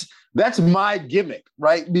that's my gimmick,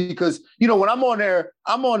 right? Because when I'm on there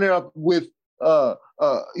with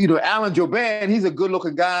Alan Jouban. He's a good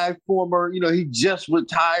looking guy, former. He just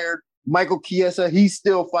retired. Michael Chiesa, he's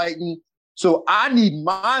still fighting. So I need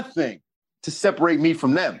my thing to separate me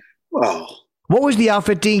from them. Wow. What was the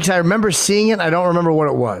outfit, Dean? Because I remember seeing it. I don't remember what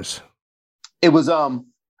it was. It was I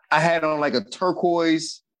had on like a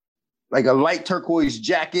light turquoise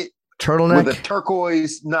jacket. Turtleneck? With a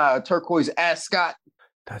turquoise ascot.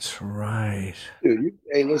 That's right. Dude,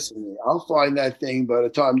 hey, listen, I'll find that thing by the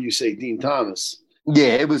time you say Dean Thomas.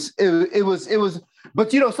 Yeah, it was.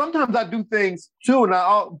 But sometimes I do things too,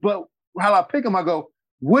 but how I pick them, I go,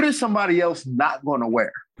 what is somebody else not going to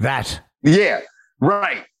wear? That. Yeah,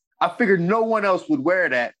 right. I figured no one else would wear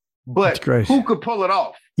that, but who could pull it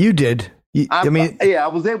off? You did. I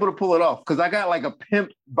was able to pull it off because I got like a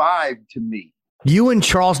pimp vibe to me. You and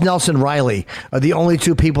Charles Nelson Riley are the only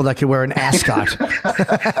two people that can wear an ascot.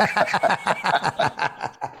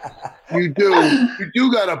 You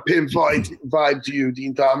do got a pimp vibe to you,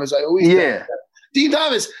 Dean Thomas. I always yeah. Dean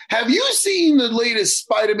Thomas, have you seen the latest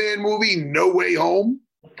Spider-Man movie, No Way Home?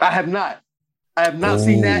 I have not. I have not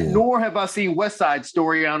seen that, nor have I seen West Side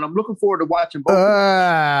Story, and I'm looking forward to watching both.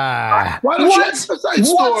 Why don't you West Side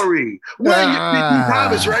Story? Dean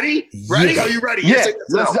Thomas, ready? Ready? Are you ready? Yes,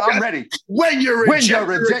 I'm ready. When you're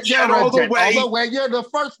rejected all the way. Although you're the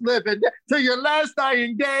first living to your last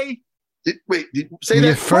dying day. Say that.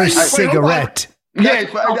 Your first cigarette. Yeah,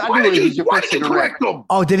 I knew it was your first cigarette.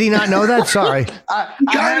 Oh, did he not know that? Sorry. I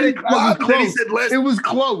had it. It was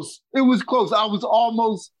close. It was close. I was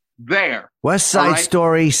almost there. West Side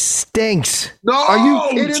Story stinks. No, are you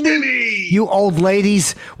kidding me? You old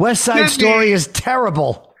ladies. West Side Story is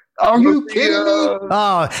terrible. Are you kidding me?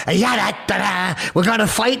 Oh, yada da da. We're gonna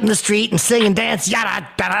fight in the street and sing and dance. Yada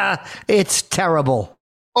da da. It's terrible.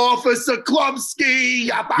 Officer Klumsky.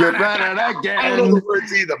 You done it again. I don't know the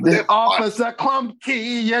words either. But Officer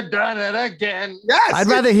Klumsky, you done it again. Yes. I'd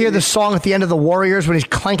rather hear the song at the end of the Warriors when he's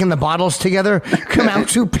clanking the bottles together. Come out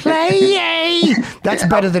to play. That's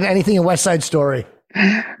better than anything in West Side Story.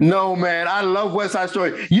 No, man. I love West Side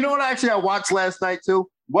Story. You know what I watched last night, too?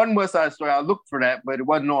 Wasn't West Side Story. I looked for that, but it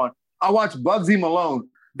wasn't on. I watched Bugsy Malone.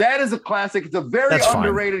 That is a classic. It's a very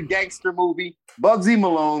underrated gangster movie. Bugsy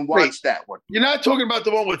Malone. Watch that one. You're not talking about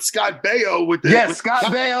the one with Scott Baio with the Scott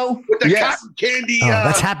Baio with the cotton candy.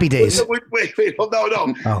 That's Happy Days. Wait, no.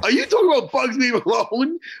 Oh. Are you talking about Bugsy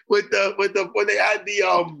Malone with the when they had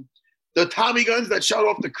the Tommy guns that shot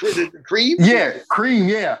off the cream? Yeah, cream.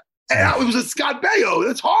 Yeah. And it was a Scott Baio.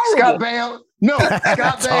 That's horrible. Scott Baio. No,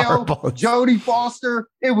 Scott Baio. Jodie Foster.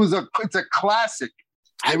 It's a classic.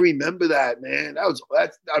 I remember that, man.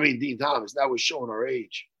 Dean Thomas. That was showing our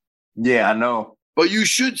age. Yeah, I know. But you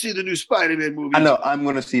should see the new Spider-Man movie. I know. I'm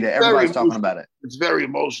going to see that. Everybody's talking about it. It's very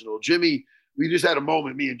emotional. Jimmy, we just had a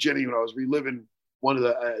moment, me and Jimmy, when I was reliving one of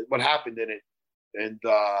the what happened in it, and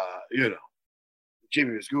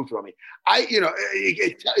Jimmy was goofing on me.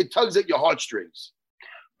 It tugs at your heartstrings.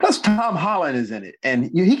 Plus, Tom Holland is in it,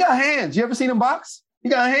 and he got hands. You ever seen him box? He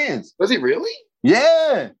got hands. Does he really?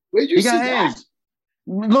 Yeah. Where'd you see got hands? That?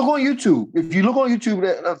 Look on YouTube. If you look on YouTube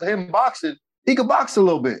of him boxing, he could box a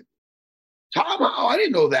little bit. I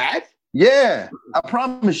didn't know that. Yeah, I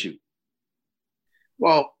promise you.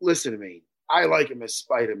 Well, listen to me. I like him as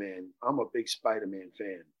Spider-Man. I'm a big Spider-Man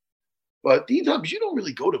fan. But Dean Thomas, you don't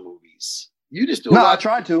really go to movies. You just do a lot. I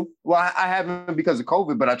tried to. Well, I haven't because of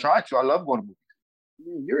COVID, but I tried to. I love going to movies.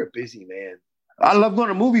 You're a busy man. I love going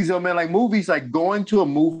to movies, though, man. Like movies, like going to a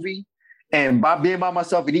movie and by being by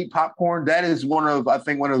myself and eat popcorn, that is one of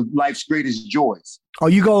life's greatest joys. Oh,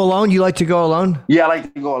 you go alone? You like to go alone? Yeah, I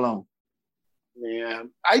like to go alone. Yeah,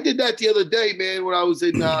 I did that the other day, man, when I was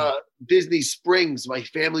in Disney Springs. My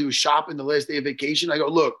family was shopping the last day of vacation. I go,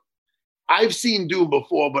 look, I've seen Dune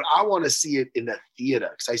before, but I want to see it in the theater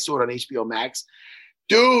because I saw it on HBO Max.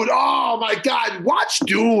 Dude, oh my God, watch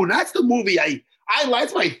Dune. That's the movie I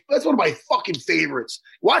like. That's one of my fucking favorites.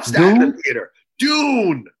 Watch that in the theater.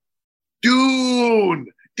 Dune.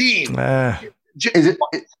 Dean. Is it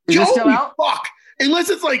still out? Fuck. Unless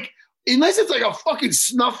it's like a fucking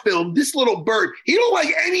snuff film, this little bird, he don't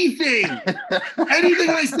like anything. Anything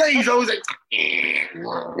I say, he's always like,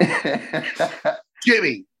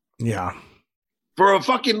 Jimmy. Yeah. For a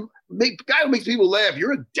fucking guy who makes people laugh,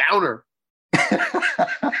 you're a downer. You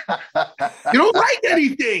don't like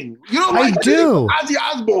anything. You don't like Ozzy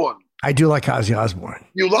Osbourne. I do like Ozzy Osbourne.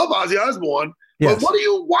 You love Ozzy Osbourne. Yes. But what do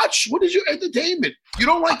you watch? What is your entertainment? You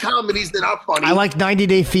don't like comedies. They're not funny. I like 90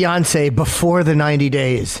 Day Fiance before the 90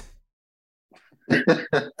 days.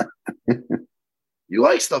 You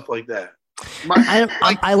like stuff like that.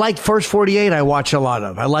 I like First 48. I watch a lot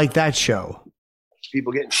of. I like that show.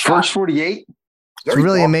 People getting shot. First 48? It's a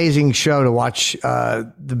really amazing show to watch.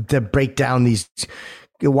 The break down these.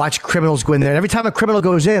 You watch criminals go in there. And every time a criminal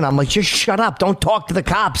goes in, I'm like, just shut up. Don't talk to the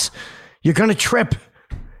cops. You're going to trip.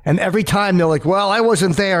 And every time they're like, well, I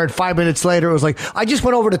wasn't there. And 5 minutes later, it was like, I just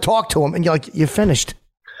went over to talk to him. And you're like, you finished.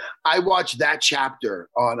 I watched that chapter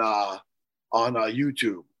on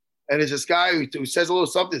YouTube. And there's this guy who says a little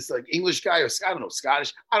something. It's like English guy or I don't know,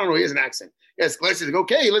 Scottish. I don't know. He has an accent. He has glasses. Like,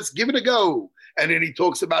 okay, let's give it a go. And then he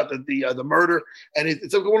talks about the murder. And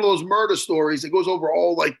it's like one of those murder stories. It goes over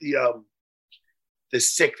all like the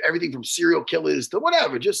sick, everything from serial killers to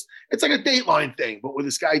whatever. Just it's like a Dateline thing, but with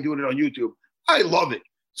this guy doing it on YouTube. I love it.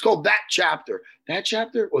 It's called That Chapter. That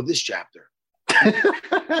chapter or this chapter?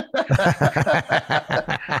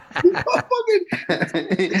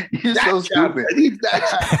 You're so stupid. I think it's that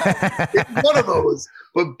chapter. It's one of those.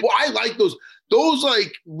 But I like those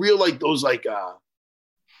like real, like those like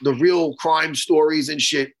the real crime stories and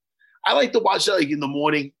shit. I like to watch that like in the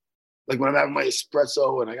morning, like when I'm having my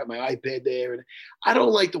espresso and I got my iPad there. And I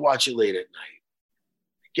don't like to watch it late at night.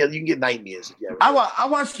 Yeah, you can get nightmares. I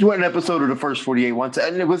watched one episode of the First 48 once,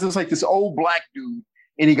 and it was just like this old black dude,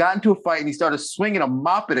 and he got into a fight, and he started swinging a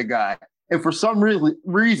mop at a guy. And for some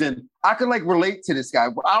reason, I could like relate to this guy.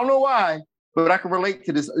 I don't know why, but I could relate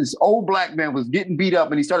to this. This old black man was getting beat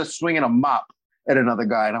up, and he started swinging a mop at another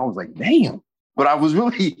guy, and I was like, damn. But I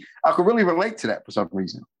could really relate to that for some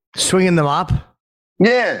reason. Swinging the mop?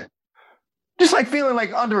 Yeah. Just like feeling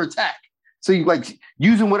like under attack. So you like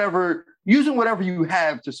using whatever you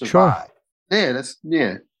have to survive. Sure.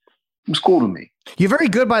 Yeah, It was cool to me. You're very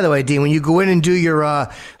good, by the way, Dean. When you go in and do your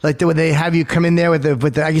when they have you come in there with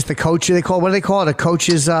the I guess the coach, what do they call it? A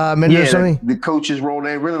coach's minute or something? The coach's role.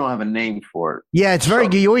 They really don't have a name for it. Yeah, it's very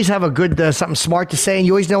good. You always have a good something smart to say, and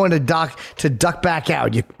you always know when to duck back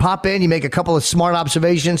out. You pop in, you make a couple of smart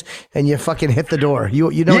observations, and you fucking hit the door. You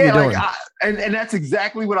know what you're doing. And that's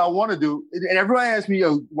exactly what I want to do. And everybody asks me,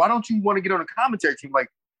 why don't you want to get on a commentary team? Like,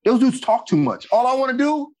 those dudes talk too much. All I want to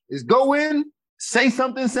do is go in, say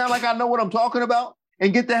something, sound like I know what I'm talking about,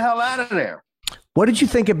 and get the hell out of there. What did you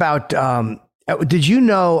think about, did you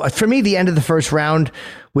know, for me, the end of the first round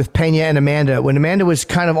with Pena and Amanda, when Amanda was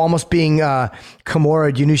kind of almost being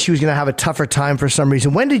Kimura, you knew she was going to have a tougher time for some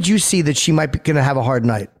reason. When did you see that she might be going to have a hard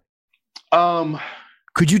night?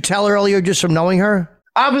 Could you tell earlier just from knowing her?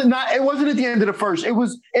 It wasn't at the end of the first. It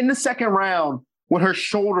was in the second round when her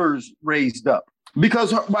shoulders raised up.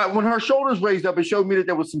 Because when her shoulders raised up, it showed me that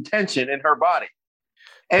there was some tension in her body.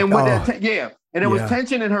 And with there was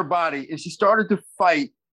tension in her body, and she started to fight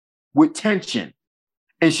with tension.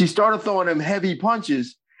 And she started throwing them heavy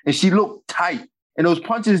punches, and she looked tight. And those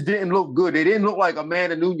punches didn't look good. They didn't look like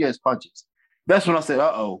Amanda Nunes punches. That's when I said,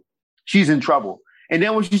 uh-oh, she's in trouble. And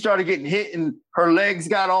then when she started getting hit and her legs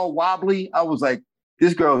got all wobbly, I was like,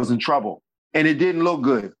 this girl is in trouble. And it didn't look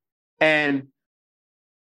good. And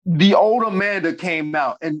the old Amanda came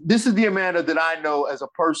out, and this is the Amanda that I know as a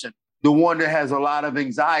person, the one that has a lot of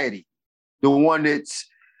anxiety, the one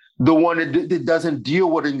that doesn't deal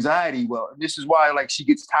with anxiety well. And this is why, like, she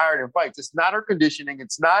gets tired and fights. It's not her conditioning.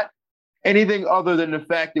 It's not anything other than the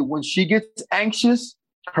fact that when she gets anxious,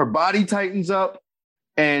 her body tightens up,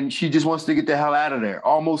 and she just wants to get the hell out of there.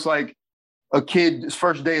 Almost like a kid's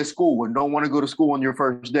first day of school and don't want to go to school on your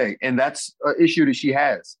first day. And that's an issue that she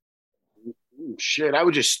has. Shit, I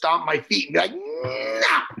would just stomp my feet and be like,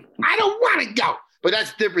 nah, I don't want to go. But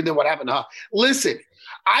that's different than what happened to her. Listen,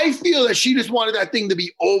 I feel that she just wanted that thing to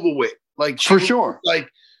be over with. Like, for sure. Like,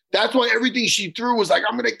 that's why everything she threw was like,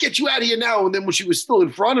 I'm going to get you out of here now. And then when she was still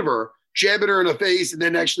in front of her, jabbing her in the face and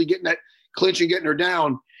then actually getting that clinch and getting her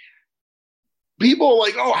down, people are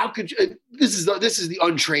like, oh, how could you? This is the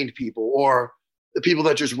untrained people, or the people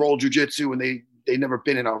that just roll jujitsu and they never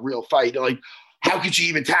been in a real fight. They're like, how could she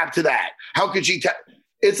even tap to that? How could she tap?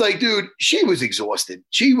 It's like, dude, she was exhausted.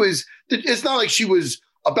 It's not like she was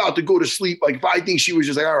about to go to sleep. Like, I think she was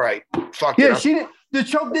just like, all right, fuck it. Yeah, the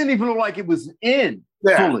choke didn't even look like it was in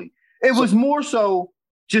fully. It was more so,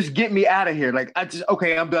 just get me out of here. Like, I'm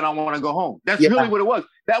done. I want to go home. That's really what it was.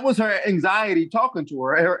 That was her anxiety talking to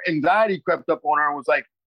her. Her anxiety crept up on her and was like,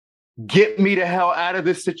 get me the hell out of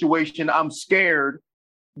this situation. I'm scared.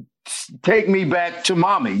 Take me back to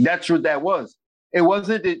mommy. That's what that was. It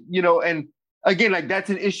wasn't, and again, like, that's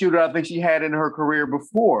an issue that I think she had in her career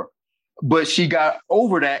before, but she got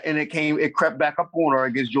over that, and it crept back up on her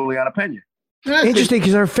against Juliana Pena. Interesting,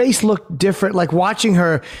 because her face looked different. Like, watching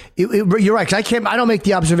her, you're right. 'Cause I don't make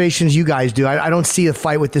the observations you guys do. I don't see a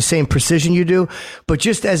fight with the same precision you do. But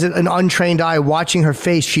just as an untrained eye, watching her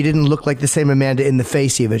face, she didn't look like the same Amanda in the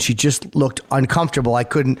face. Even she just looked uncomfortable. I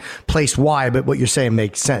couldn't place why, but what you're saying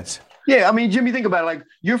makes sense. Yeah, I mean, Jimmy, think about it. Like,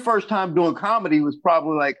 your first time doing comedy was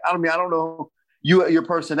probably like, I don't know your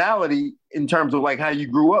personality in terms of like how you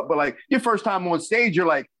grew up, but like your first time on stage, you're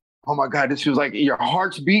like, oh my God, this feels like your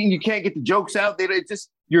heart's beating. You can't get the jokes out.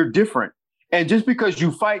 You're different. And just because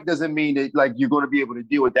you fight doesn't mean that like you're going to be able to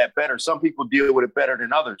deal with that better. Some people deal with it better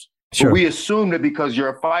than others. Sure. But we assume that because you're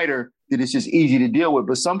a fighter, that it's just easy to deal with.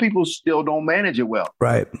 But some people still don't manage it well.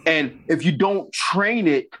 Right. And if you don't train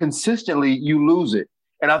it consistently, you lose it.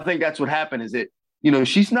 And I think that's what happened is that,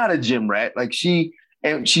 she's not a gym rat. Like she's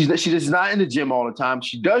not in the gym all the time.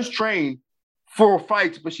 She does train for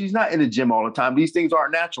fights, but she's not in the gym all the time. These things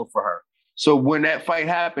aren't natural for her. So when that fight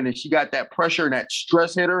happened and she got that pressure and that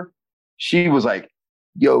stress hit her, she was like,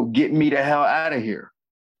 yo, get me the hell out of here.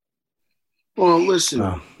 Well,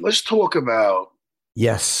 listen, let's talk about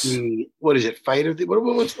what is it? Fight of the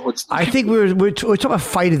what's I think we're talking about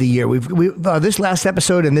fight of the year. We've this last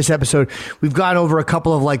episode and this episode we've gone over a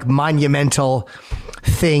couple of like monumental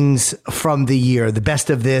things from the year, the best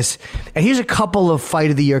of this. And here's a couple of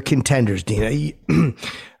fight of the year contenders, Dina.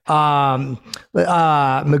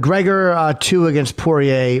 McGregor 2 against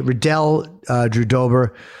Poirier, Riddell Drew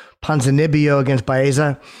Dober, Ponzinibbio against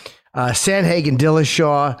Baeza, Sandhagen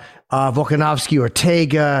Dillashaw, Volkanovski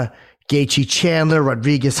Ortega, Gaethje Chandler,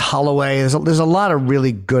 Rodriguez Holloway. There's a lot of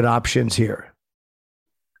really good options here.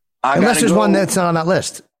 Unless there's one that's not on that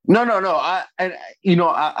list. No.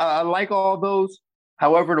 I like all those.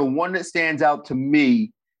 However, the one that stands out to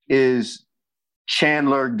me is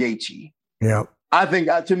Chandler Gaethje. Yeah. I think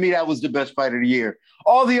to me that was the best fight of the year.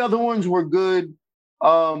 All the other ones were good.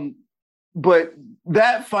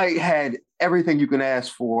 that fight had everything you can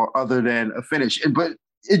ask for other than a finish. But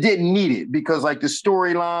it didn't need it because like the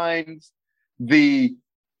storylines, the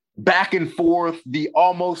back and forth, the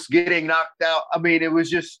almost getting knocked out. I mean, it was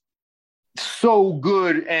just so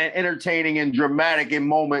good and entertaining and dramatic in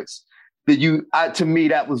moments that to me,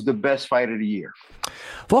 that was the best fight of the year.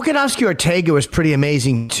 Volkanovski Ortega was pretty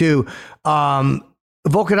amazing too.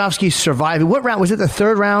 Volkanovski survived. What round was it? The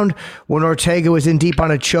third round when Ortega was in deep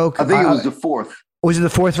on a choke. I think it was the fourth. Was it the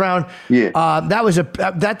fourth round? Yeah.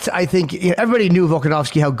 That's I think everybody knew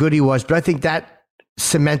Volkanovski how good he was, but I think that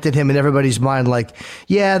cemented him in everybody's mind. Like,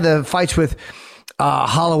 yeah, the fights with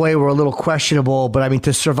Holloway were a little questionable, but I mean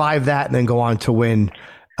to survive that and then go on to win,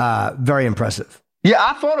 very impressive. Yeah,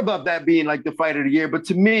 I thought about that being like the fight of the year, but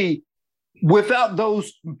to me, without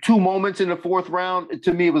those two moments in the fourth round,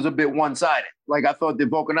 to me, it was a bit one-sided. Like, I thought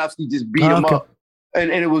that Volkanovski just beat him up,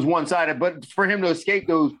 and it was one-sided. But for him to escape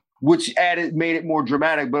those, which made it more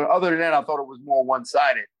dramatic. But other than that, I thought it was more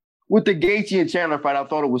one-sided. With the Gaethje and Chandler fight, I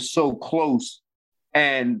thought it was so close,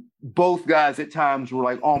 and both guys at times were,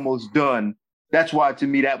 like, almost done. That's why, to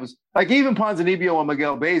me, that was – like, even Ponzinibbio and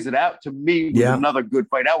Miguel Baeza, that, to me, was another good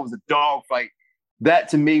fight. That was a dog fight. That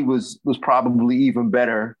to me was probably even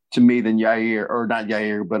better to me than Yair, or not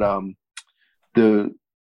Yair, but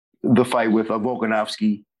the fight with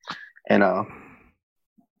Volkanovski and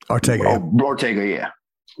Ortega. Ortega, yeah.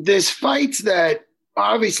 There's fights that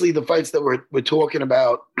obviously the fights that we're talking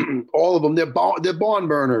about, all of them, they're barn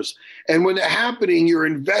burners, and when they're happening, you're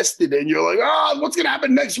invested and you're like, what's gonna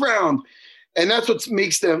happen next round? And that's what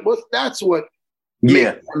makes them. That's what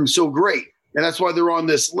makes them so great, and that's why they're on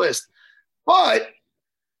this list. But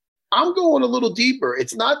I'm going a little deeper.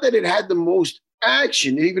 It's not that it had the most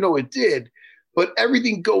action, even though it did, but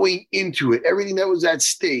everything going into it, everything that was at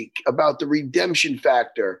stake about the redemption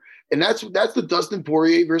factor. And that's the Dustin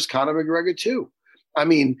Poirier versus Conor McGregor too. I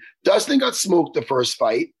mean, Dustin got smoked the first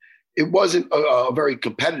fight. It wasn't a very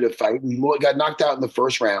competitive fight. He got knocked out in the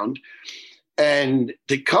first round. And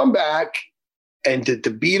to come back and to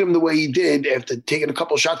beat him the way he did after taking a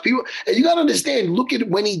couple of shots, and you got to understand, look at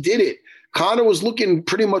when he did it. Conor was looking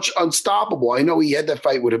pretty much unstoppable. I know he had that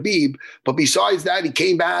fight with Khabib, but besides that, he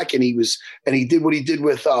came back and he did what he did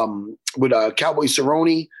with Cowboy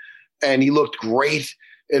Cerrone, and he looked great.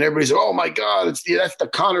 And everybody said, "Oh my God, that's the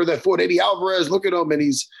Conor that fought Eddie Alvarez. Look at him, and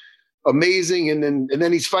he's amazing." And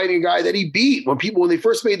then he's fighting a guy that he beat. When they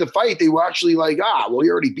first made the fight, they were actually like, well, he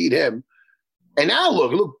already beat him. And now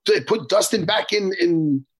look, they put Dustin back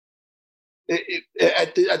in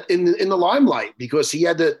the limelight because he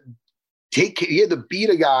had to beat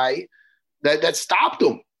a guy that stopped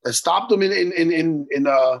him. That stopped him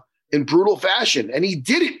in brutal fashion, and he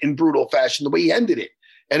did it in brutal fashion. The way he ended it,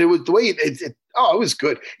 and it was the way it was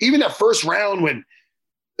good. Even that first round when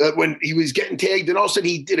he was getting tagged, and all of a sudden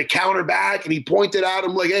he did a counter back, and he pointed at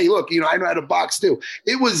him like, "Hey, look, I know how to box too."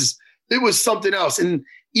 It was something else. And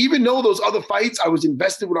even though those other fights, I was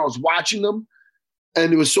invested when I was watching them,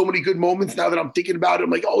 and there was so many good moments. Now that I'm thinking about it, I'm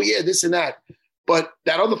like, "Oh yeah, this and that." But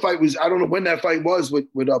that other fight was, I don't know when that fight was with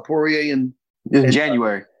Poirier in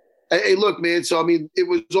January. Hey, look, man. So, I mean, it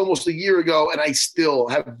was almost a year ago, and I still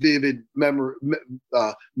have vivid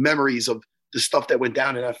memories of the stuff that went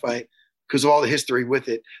down in that fight because of all the history with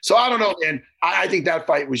it. So, I don't know, man. I think that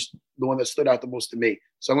fight was the one that stood out the most to me.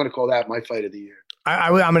 So, I'm going to call that my fight of the year.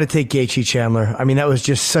 I'm going to take Gaethje Chandler. I mean, that was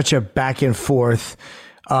just such a back and forth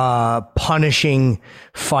punishing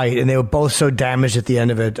fight, and they were both so damaged at the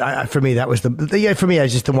end of it. For me, that was for me,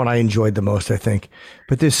 it's just the one I enjoyed the most, I think.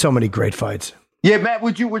 But there's so many great fights. Yeah, Matt,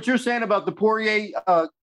 what you're saying about the Poirier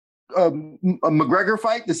McGregor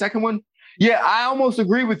fight, the second one? Yeah, I almost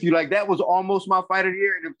agree with you. Like, that was almost my fight of the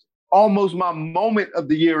year, and it was almost my moment of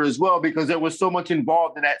the year as well, because there was so much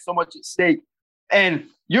involved in that, so much at stake. And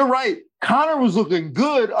you're right, Conor was looking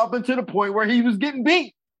good up until the point where he was getting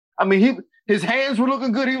beat. I mean, his hands were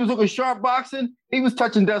looking good. He was looking sharp boxing. He was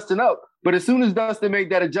touching Dustin up. But as soon as Dustin made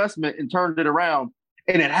that adjustment and turned it around,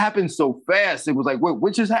 and it happened so fast, it was like, wait,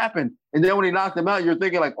 what just happened? And then when he knocked him out, you're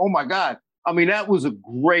thinking like, oh my God. I mean, that was a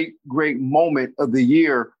great, great moment of the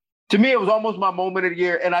year. To me, it was almost my moment of the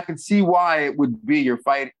year. And I can see why it would be your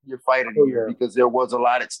fight of the year, because there was a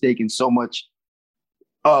lot at stake and so much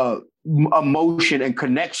emotion and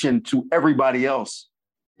connection to everybody else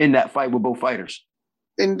in that fight with both fighters.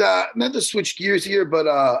 And not to switch gears here, but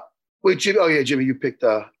wait, Jimmy. Oh yeah, Jimmy, you picked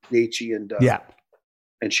Gaethje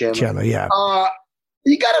and Chandler. Chandler, yeah.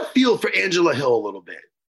 You got to feel for Angela Hill a little bit.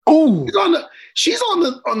 Oh, she's on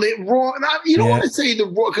the wrong. You don't want to say the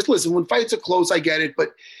wrong, because listen, when fights are close, I get it, but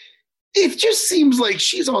it just seems like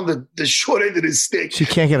she's on the short end of the stick. She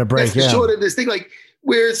can't get a break. That's the short end of the stick. Like,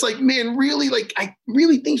 where it's like, man, really, like,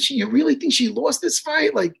 you really think she lost this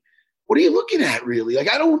fight? Like, what are you looking at, really?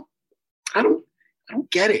 Like, I don't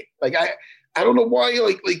get it. Like, I don't know why,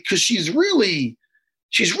 because she's really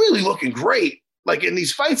looking great. Like, in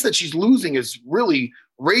these fights that she's losing is really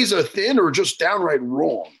razor thin or just downright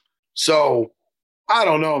wrong. So I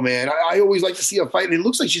don't know, man. I always like to see a fight, and it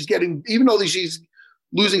looks like she's getting, even though she's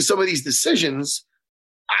losing some of these decisions,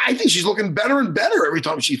 I think she's looking better and better every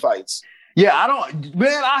time she fights. Yeah,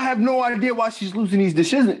 I have no idea why she's losing these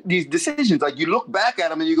decisions. Like, you look back at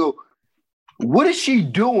them and you go, what is she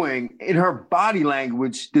doing in her body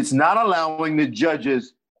language that's not allowing the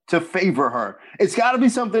judges to favor her? It's got to be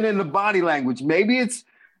something in the body language. Maybe it's,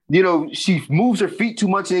 she moves her feet too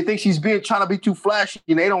much and they think she's trying to be too flashy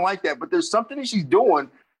and they don't like that. But there's something that she's doing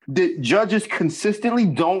that judges consistently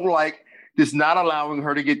don't like that's not allowing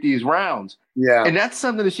her to get these rounds. Yeah. And that's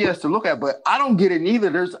something that she has to look at. But I don't get it neither.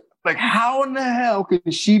 There's like, how in the hell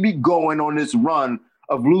can she be going on this run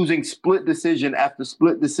of losing split decision after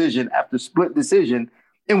split decision after split decision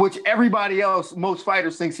in which everybody else, most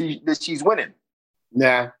fighters think that she's winning?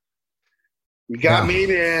 Nah. You got me,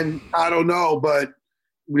 man. I don't know, but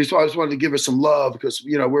I just wanted to give her some love because,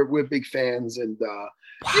 we're big fans. And,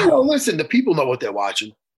 listen, the people know what they're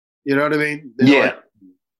watching. You know what I mean?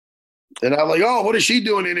 They're not like, oh, what is she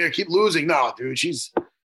doing in there? Keep losing. No, dude, she's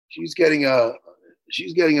getting a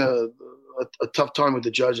tough time with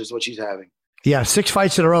the judges, what she's having. Yeah, 6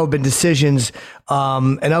 fights in a row have been decisions,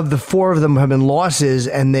 and of the 4 of them have been losses,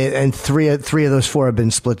 and three of those 4 have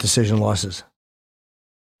been split decision losses.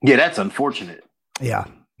 Yeah, that's unfortunate. Yeah.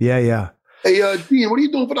 Hey, Dean, what are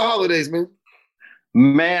you doing for the holidays, man?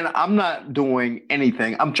 Man, I'm not doing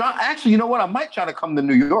anything. I'm trying. Actually, you know what? I might try to come to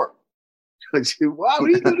New York. Why? What are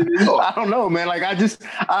you doing in New York? I don't know, man. Like,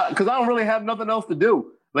 because I don't really have nothing else to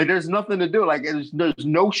do. Like, there's nothing to do. Like, there's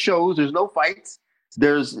no shows. There's no fights.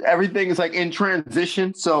 Everything is like in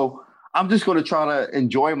transition. So I'm just going to try to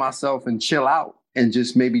enjoy myself and chill out and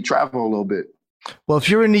just maybe travel a little bit. Well, if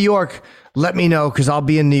you're in New York, let me know because I'll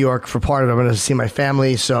be in New York for part of it. I'm going to see my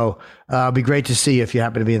family. So it'll be great to see you if you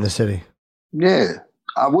happen to be in the city. Yeah,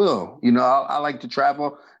 I will. I like to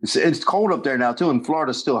travel. It's cold up there now, too. And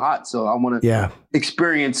Florida's still hot. So I want to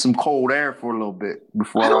experience some cold air for a little bit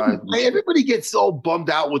before everybody gets so bummed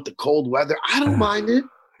out with the cold weather. I don't mind it.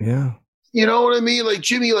 Yeah. You know what I mean? Like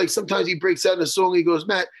Jimmy, like sometimes he breaks out in a song. He goes,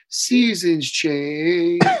 Matt, seasons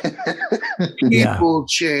change. People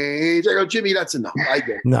change. I go, Jimmy, that's enough. I get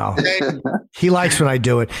it. No. He likes when I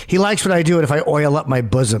do it. He likes when I do it if I oil up my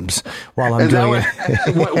bosoms while I'm doing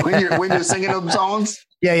it. when you're singing them songs?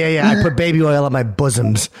 Yeah. I put baby oil up my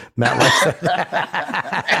bosoms. Matt likes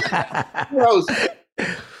that. Gross.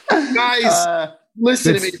 Guys,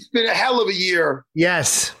 listen to me. It's been a hell of a year.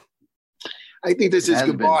 Yes. I think this is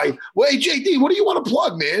goodbye. Well, hey, JD, what do you want to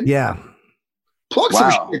plug, man? Yeah. Plug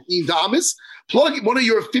some shit, Dean Thomas. Plug one of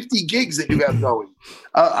your 50 gigs that you have going.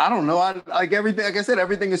 I don't know. Like everything, like I said,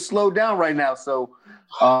 everything is slowed down right now. So,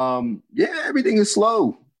 everything is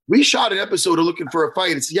slow. We shot an episode of Looking for a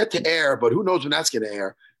Fight. It's yet to air, but who knows when that's going to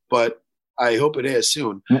air. But I hope it airs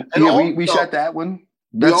soon. And also, we shot that one.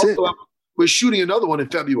 That's it. We're shooting another one in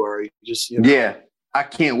February. Yeah, I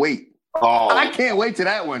can't wait. Oh, I can't wait to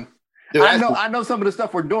that one. Dude, I know some of the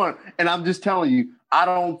stuff we're doing, and I'm just telling you, I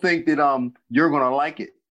don't think that you're gonna like it.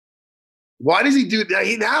 Why does he do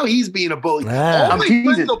that? Now he's being a bully. I'm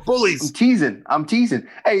teasing. Bullies. I'm teasing.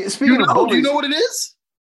 Hey, speaking of bullies, do you know what it is?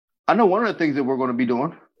 I know one of the things that we're going to be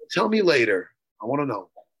doing. Tell me later. I want to know.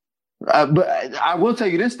 But I will tell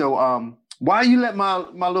you this though. Why you let my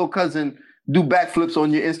little cousin do backflips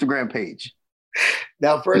on your Instagram page?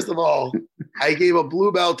 Now, first of all, I gave a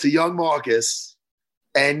blue belt to young Marcus.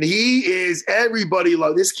 And everybody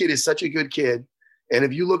love this kid is such a good kid. And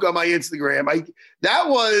if you look on my Instagram, that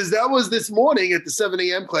was this morning at the 7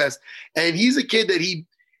 a.m. class. And he's a kid that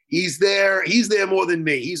he's there more than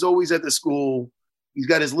me. He's always at the school. He's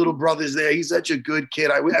got his little brothers there. He's such a good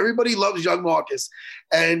kid. Everybody loves young Marcus.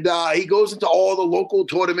 And he goes into all the local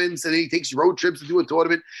tournaments and he takes road trips to do a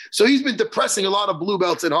tournament. So he's been depressing a lot of blue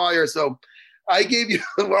belts and higher. So I gave you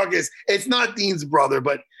Marcus. It's not Dean's brother,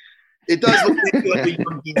 but it does look like a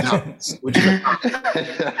young Dean Thomas, which is he's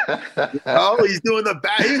doing the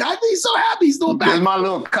back. I think he's so happy he's doing back. My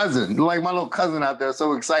little cousin, like my little cousin out there,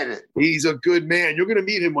 so excited. He's a good man. You're going to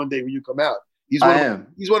meet him one day when you come out. He's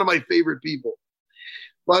one of my favorite people.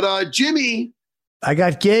 But Jimmy, I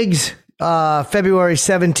got gigs. February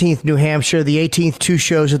 17th, New Hampshire. The 18th, 2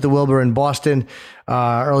 shows at the Wilbur in Boston.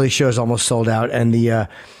 Early show's almost sold out. And the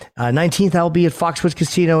 19th, I'll be at Foxwoods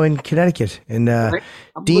Casino in Connecticut. And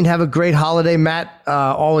Dean, have a great holiday. Matt,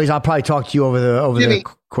 always, I'll probably talk to you over the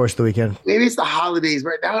course of the weekend. Maybe it's the holidays.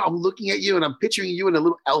 Right now, I'm looking at you and I'm picturing you in a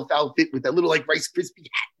little elf outfit with that little like Rice Krispie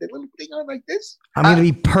hat, that little thing on like this. I'm going to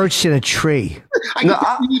be perched in a tree. I can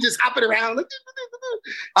see you just hopping around. Like,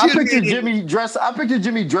 I pictured Jimmy dressed like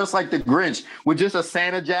the Grinch with just a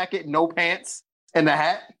Santa jacket, no pants, and the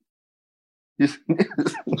hat.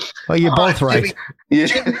 Well, you're both right.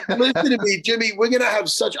 Jimmy, listen to me, Jimmy. We're gonna have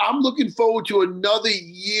I'm looking forward to another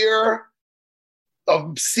year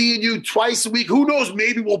of seeing you twice a week. Who knows?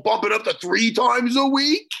 Maybe we'll bump it up to 3 times a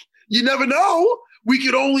week. You never know. We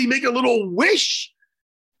could only make a little wish.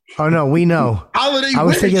 Oh no, we know. Holiday. I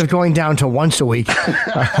was thinking of going down to once a week.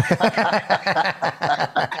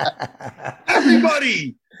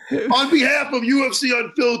 Everybody, on behalf of UFC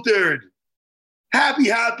Unfiltered.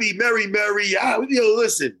 Happy, merry.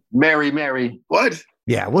 Listen. Merry. What?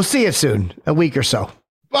 Yeah, we'll see you soon. A week or so.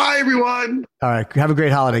 Bye, everyone. All right. Have a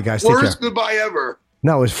great holiday, guys. Worst goodbye ever.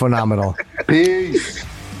 No, it was phenomenal. Peace.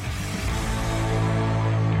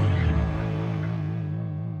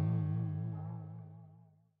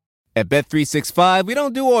 At Bet365, we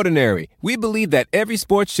don't do ordinary. We believe that every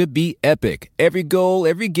sport should be epic. Every goal,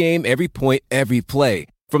 every game, every point, every play.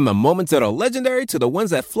 From the moments that are legendary to the ones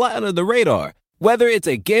that fly under the radar. Whether it's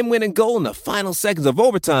a game-winning goal in the final seconds of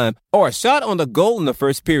overtime or a shot on the goal in the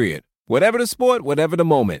first period. Whatever the sport, whatever the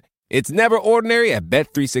moment. It's never ordinary at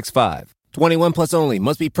Bet365. 21 plus only.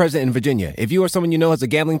 Must be present in Virginia. If you or someone you know has a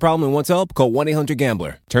gambling problem and wants help, call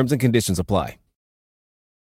 1-800-GAMBLER. Terms and conditions apply.